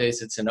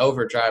nowadays it's an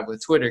overdrive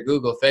with Twitter,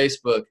 Google,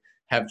 Facebook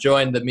have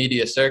joined the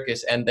media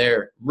circus and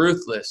they're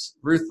ruthless,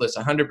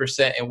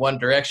 100% in one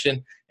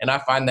direction. And I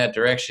find that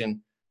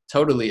direction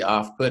totally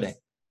off-putting.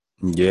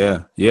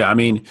 Yeah, yeah. I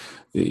mean,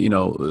 you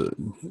know,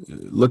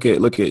 look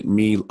at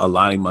me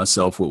aligning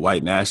myself with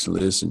white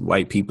nationalists and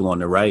white people on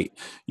the right.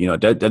 You know,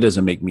 that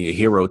doesn't make me a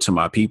hero to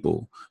my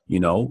people. You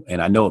know,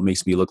 and I know it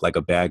makes me look like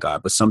a bad guy,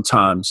 but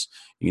sometimes,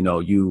 you know,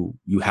 you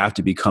have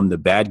to become the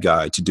bad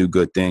guy to do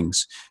good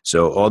things.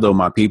 So although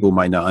my people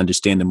might not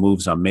understand the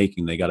moves I'm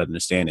making, they got to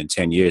understand in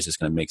 10 years it's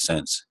going to make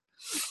sense.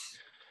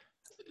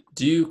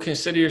 Do you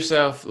consider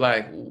yourself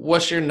like,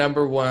 what's your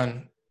number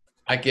one,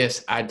 I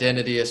guess,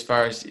 identity as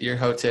far as your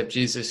Hotep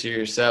Jesus, you're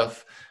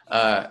yourself?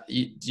 Do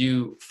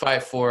you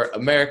fight for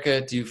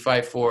America? Do you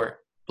fight for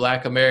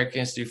Black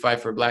Americans? Do you fight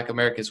for Black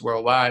Americans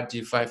worldwide? Do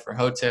you fight for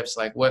Hoteps?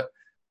 Like, what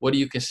do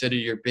you consider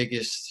your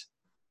biggest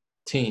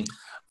team?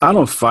 I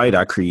don't fight,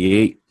 I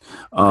create.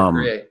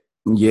 Create.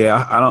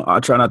 Yeah, I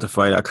try not to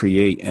fight. I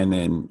create, and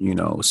then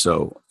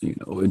so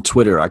in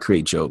Twitter, I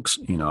create jokes.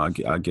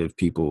 I give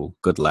people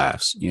good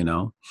laughs.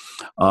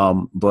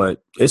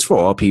 But it's for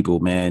all people,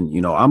 man.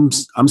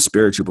 I'm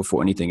spiritual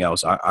before anything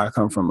else. I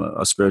come from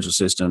a spiritual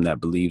system that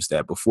believes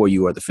that before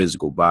you are the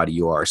physical body,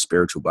 you are a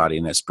spiritual body,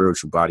 and that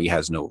spiritual body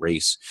has no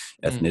race,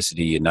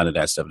 ethnicity, and none of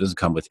that stuff. It doesn't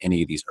come with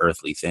any of these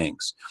earthly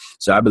things.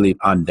 So I believe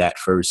I'm that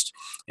first,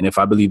 and if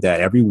I believe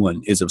that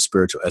everyone is of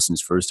spiritual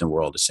essence first, and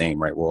we're all the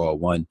same, right? We're all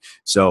one.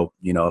 So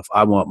if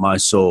I want my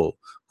soul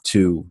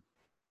to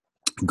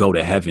go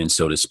to heaven,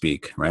 so to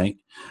speak, right,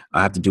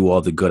 I have to do all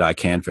the good I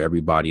can for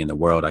everybody in the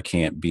world. I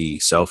can't be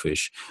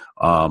selfish.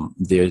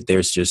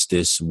 There's just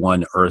this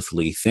one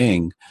earthly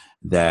thing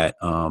that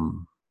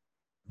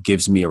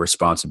gives me a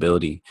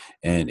responsibility,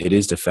 and it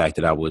is the fact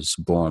that I was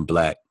born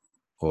Black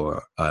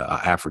or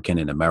African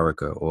in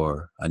America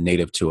or a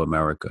native to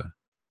America.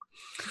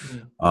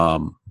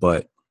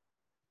 But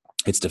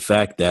it's the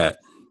fact that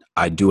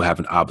I do have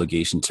an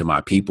obligation to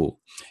my people.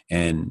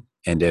 And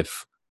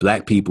if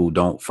Black people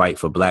don't fight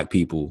for Black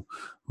people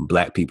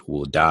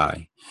will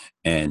die.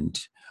 And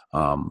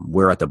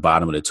we're at the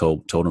bottom of the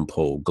totem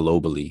pole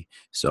globally.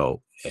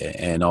 So,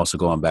 and also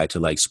going back to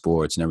like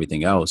sports and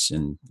everything else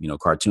and,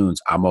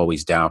 cartoons, I'm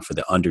always down for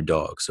the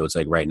underdog. So it's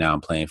like right now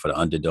I'm playing for the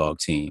underdog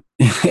team.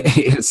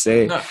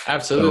 No,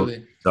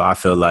 absolutely. So I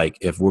feel like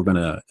if we're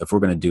going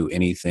to do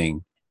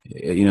anything,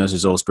 it's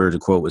this old spiritual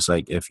quote. It's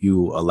like, if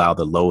you allow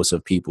the lowest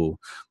of people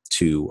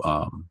to,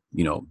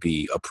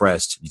 be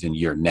oppressed, then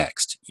you're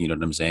next. You know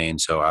what I'm saying?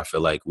 So I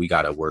feel like we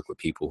got to work with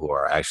people who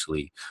are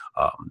actually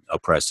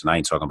oppressed. And I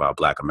ain't talking about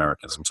Black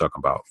Americans. I'm talking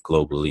about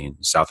globally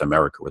in South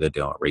America where they're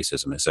dealing with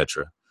racism,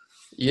 etc.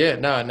 Yeah,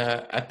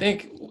 no. I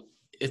think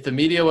if the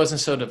media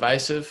wasn't so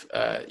divisive,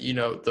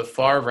 the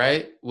far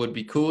right would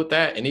be cool with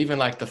that. And even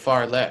like the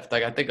far left,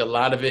 like I think a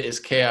lot of it is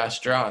chaos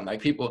drawn.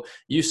 Like people,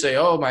 you say,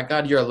 oh my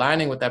God, you're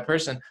aligning with that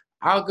person.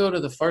 I'll go to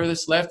the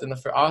furthest left and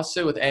I'll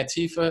sit with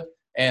Antifa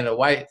and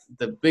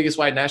the biggest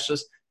white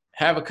nationalist,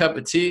 have a cup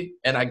of tea,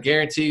 and I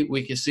guarantee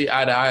we can see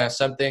eye to eye on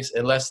some things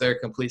unless they're a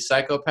complete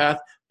psychopath.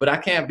 But I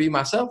can't be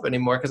myself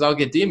anymore because I'll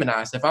get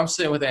demonized. If I'm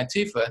sitting with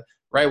Antifa,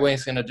 right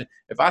wing's going to,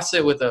 if I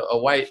sit with a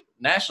white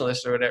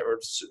nationalist or whatever,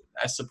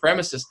 a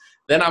supremacist,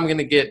 then I'm going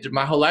to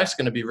my whole life's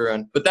going to be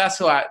ruined. But that's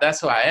who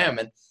I am.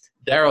 And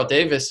Daryl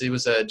Davis, he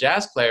was a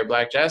jazz player,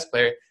 Black jazz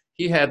player.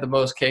 He had the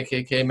most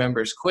KKK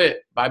members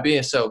quit by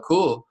being so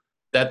cool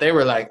that they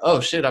were like, oh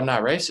shit, I'm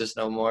not racist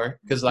no more.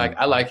 Cause like,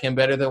 I like him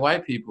better than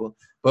white people,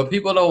 but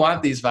people don't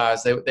want these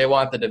vibes. They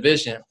want the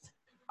division.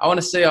 I want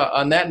to say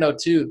on that note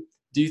too,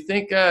 do you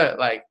think,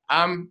 like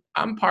I'm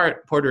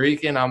part Puerto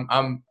Rican,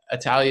 I'm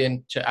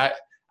Italian.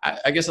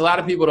 I guess a lot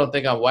of people don't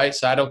think I'm white,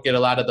 so I don't get a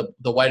lot of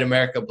the white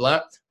America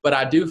blunt, but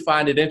I do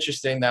find it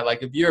interesting that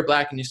like, if you're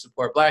Black and you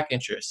support Black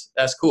interests,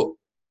 that's cool.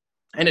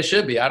 And it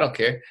should be, I don't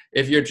care.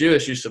 If you're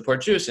Jewish, you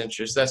support Jewish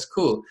interests, that's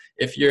cool.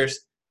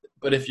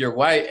 But if you're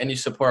white and you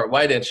support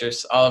white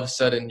interests, all of a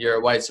sudden you're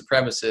a white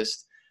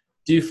supremacist.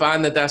 Do you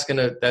find that's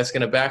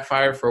gonna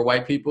backfire for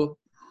white people,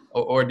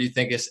 or do you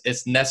think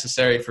it's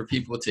necessary for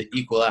people to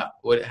equal out?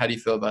 How do you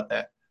feel about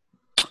that?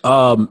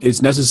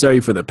 It's necessary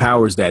for the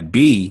powers that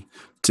be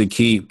to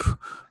keep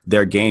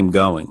their game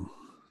going.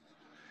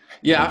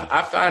 Yeah,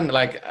 I find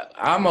like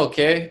I'm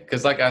okay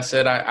because, like I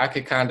said, I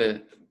could kind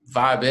of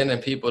vibe in,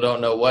 and people don't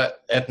know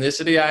what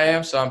ethnicity I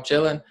am, so I'm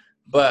chilling.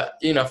 But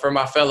for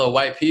my fellow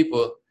white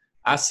people,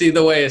 I see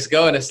the way it's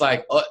going. It's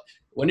like,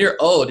 when you're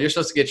old, you're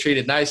supposed to get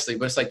treated nicely,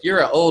 but it's like, you're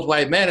an old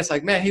white man. It's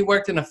like, man, he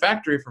worked in a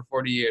factory for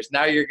 40 years.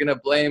 Now you're going to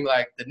blame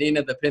like the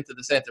Nina, the Pinta,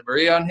 the Santa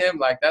Maria on him.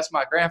 Like, that's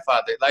my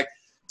grandfather. Like,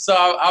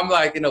 so I'm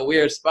like in a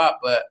weird spot,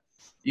 but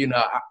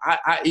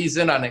I ease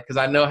in on it because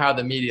I know how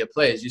the media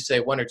plays. You say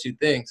one or two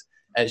things,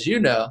 as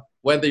you know,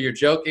 whether you're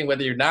joking,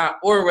 whether you're not,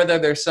 or whether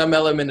there's some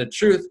element of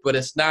truth, but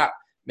it's not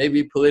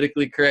maybe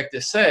politically correct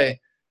to say,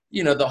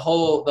 you know, the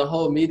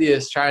whole media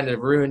is trying to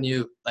ruin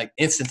you like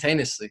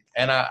instantaneously.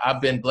 And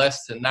I've been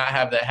blessed to not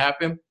have that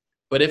happen.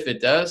 But if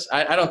it does,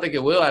 I don't think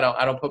it will.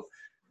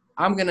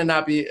 I'm going to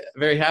not be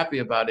very happy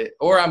about it,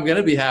 or I'm going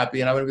to be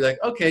happy and I'm going to be like,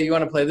 okay, you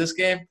want to play this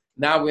game?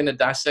 Now I'm going to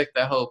dissect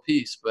that whole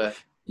piece. But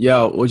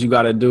Yo, what you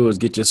got to do is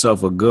get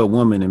yourself a good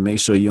woman and make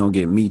sure you don't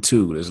get Me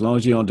Too. As long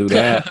as you don't do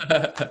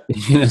that,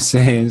 you know what I'm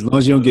saying? As long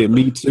as you don't get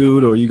Me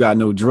Too or you got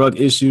no drug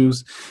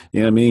issues, you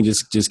know what I mean?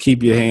 Just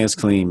keep your hands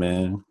clean,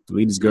 man.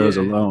 Leave these girls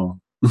alone.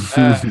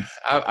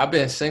 I've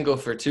been single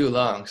for too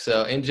long.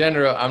 So in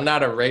general, I'm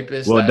not a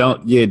rapist. Well,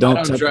 don't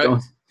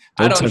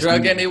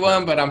drug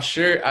anyone, but I'm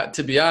sure,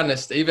 to be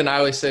honest, even I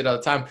always say it all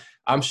the time,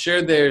 I'm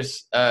sure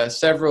there's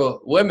several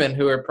women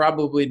who are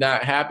probably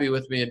not happy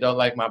with me and don't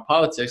like my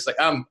politics. Like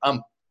I'm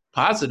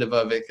positive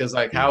of it because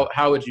like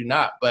how would you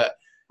not? But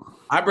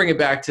I bring it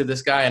back to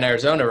this guy in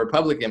Arizona,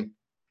 Republican.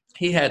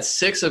 He had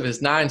 6 of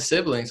his 9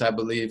 siblings, I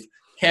believe,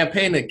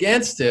 campaign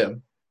against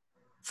him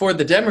for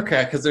the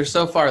Democrat because they're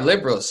so far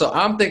liberal. So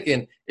I'm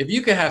thinking if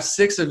you can have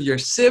 6 of your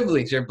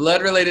siblings, your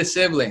blood-related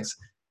siblings,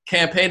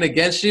 campaign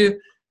against you,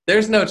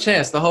 there's no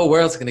chance the whole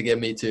world's going to get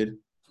Me Too'd.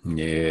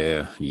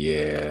 Yeah.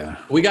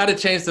 We got to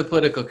change the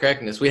political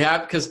correctness. We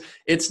have, because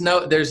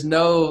there's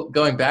no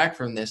going back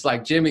from this.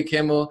 Like Jimmy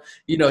Kimmel,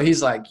 you know,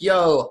 he's like,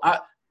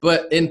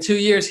 but in 2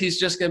 years, he's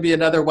just going to be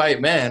another white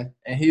man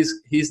and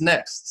he's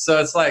next. So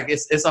it's like,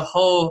 it's a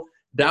whole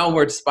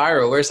downward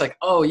spiral where it's like,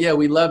 oh yeah,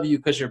 we love you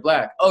because you're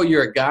black. Oh,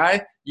 you're a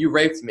guy. You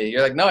raped me.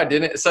 You're like, no, I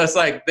didn't. So it's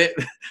like,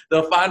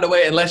 they'll find a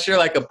way, unless you're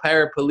like a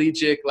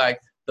paraplegic,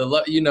 like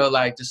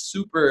just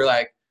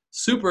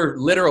super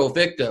literal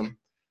victim.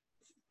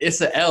 It's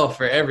an L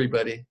for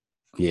everybody.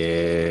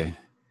 Yeah.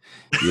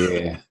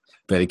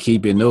 Better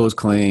keep your nose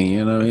clean.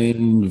 You know what I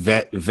mean?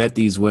 Vet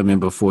these women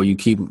before you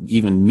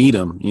even meet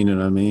them. You know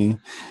what I mean?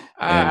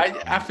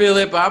 I feel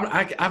it, but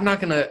I'm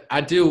not gonna.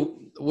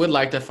 Would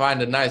like to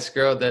find a nice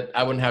girl that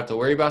I wouldn't have to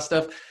worry about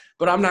stuff.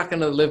 But I'm not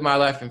gonna live my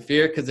life in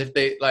fear because if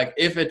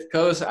it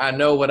goes, I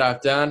know what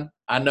I've done.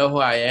 I know who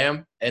I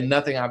am, and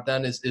nothing I've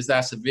done is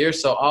that severe.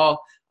 So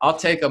I'll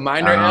take a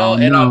minor L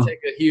and I'll take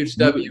a huge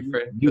W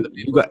for the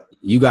people.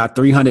 You got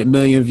 300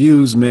 million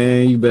views,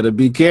 man. You better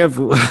be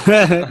careful.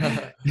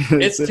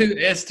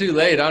 It's too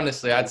late,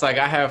 honestly. It's like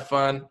I have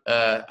fun.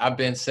 I've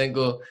been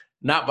single,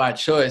 not by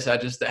choice. I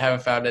just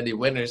haven't found any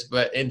winners.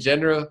 But in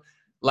general,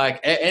 like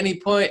at any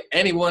point,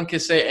 anyone can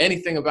say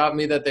anything about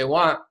me that they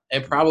want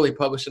and probably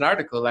publish an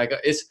article. Like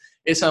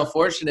it's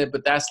unfortunate,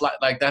 but that's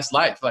that's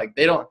life. Like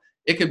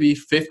it could be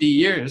 50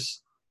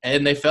 years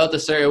and they felt a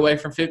certain way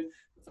from 50.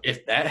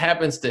 If that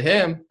happens to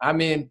him, I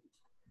mean,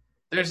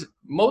 there's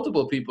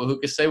multiple people who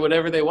can say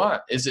whatever they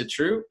want. Is it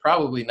true?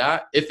 Probably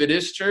not. If it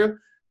is true,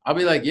 I'll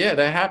be like, yeah,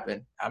 that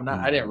happened.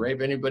 I didn't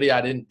rape anybody.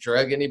 I didn't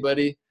drug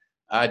anybody.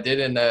 I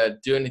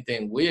didn't do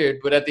anything weird.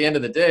 But at the end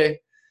of the day,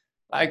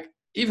 like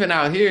even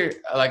out here,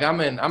 like I'm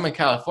in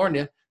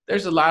California,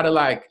 there's a lot of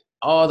like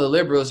all the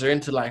liberals are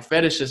into like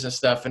fetishes and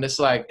stuff. And it's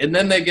like, and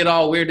then they get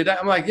all weirded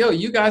out. I'm like, yo,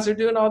 you guys are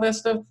doing all that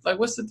stuff. Like,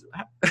 what's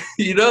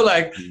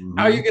like,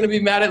 how are you going to be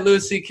mad at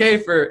Louis C.K.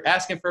 for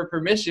asking for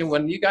permission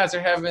when you guys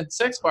are having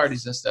sex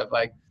parties and stuff?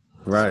 Like,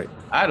 right.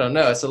 I don't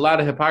know. It's a lot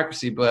of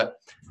hypocrisy, but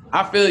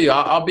I feel you.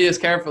 I'll be as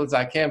careful as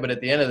I can. But at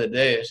the end of the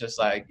day, it's just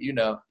like, you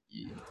know,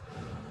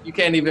 you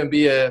can't even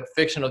be a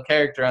fictional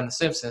character on The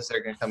Simpsons.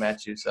 They're going to come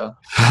at you. So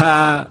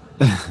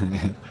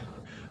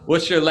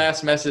what's your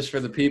last message for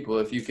the people?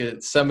 If you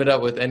could sum it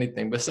up with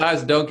anything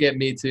besides don't get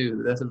Me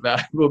Too. That's a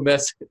valuable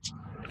message.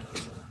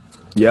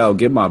 Yo,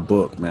 get my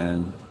book,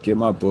 man. Get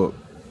my book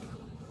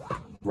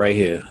right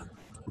here.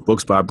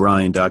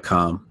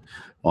 Booksbybrian.com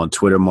on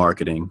Twitter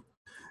marketing.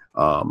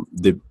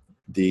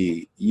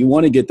 You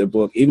want to get the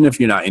book, even if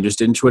you're not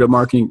interested in Twitter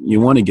marketing, you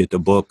want to get the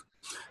book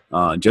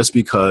just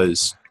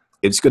because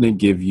it's going to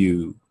give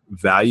you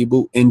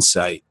valuable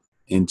insight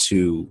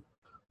into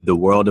the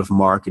world of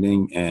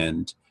marketing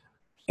and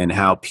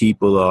how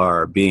people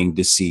are being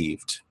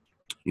deceived.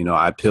 You know,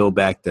 I peel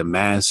back the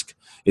mask.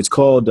 It's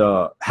called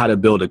How to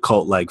Build a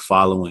Cult-Like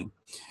Following.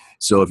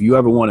 So if you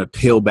ever want to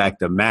peel back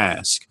the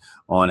mask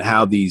on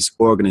how these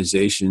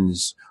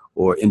organizations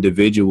or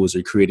individuals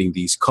are creating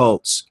these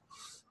cults,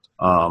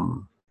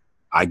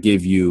 I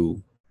give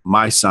you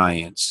my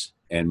science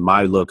and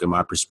my look and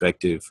my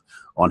perspective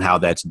on how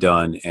that's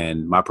done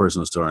and my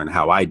personal story and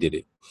how I did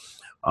it.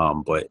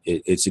 But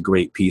it's a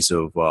great piece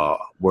of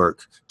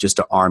work just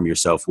to arm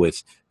yourself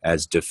with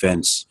as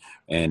defense.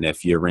 And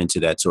if you're into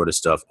that sort of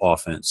stuff,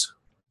 offense.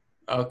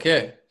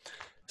 Okay.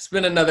 It's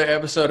been another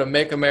episode of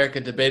Make America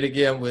Debate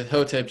Again with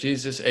Hotep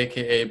Jesus,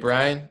 a.k.a.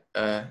 Brian.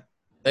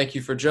 Thank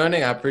you for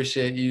joining. I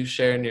appreciate you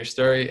sharing your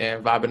story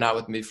and vibing out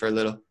with me for a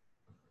little.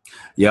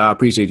 Yeah, I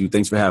appreciate you.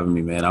 Thanks for having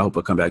me, man. I hope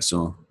I come back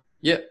soon.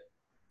 Yep.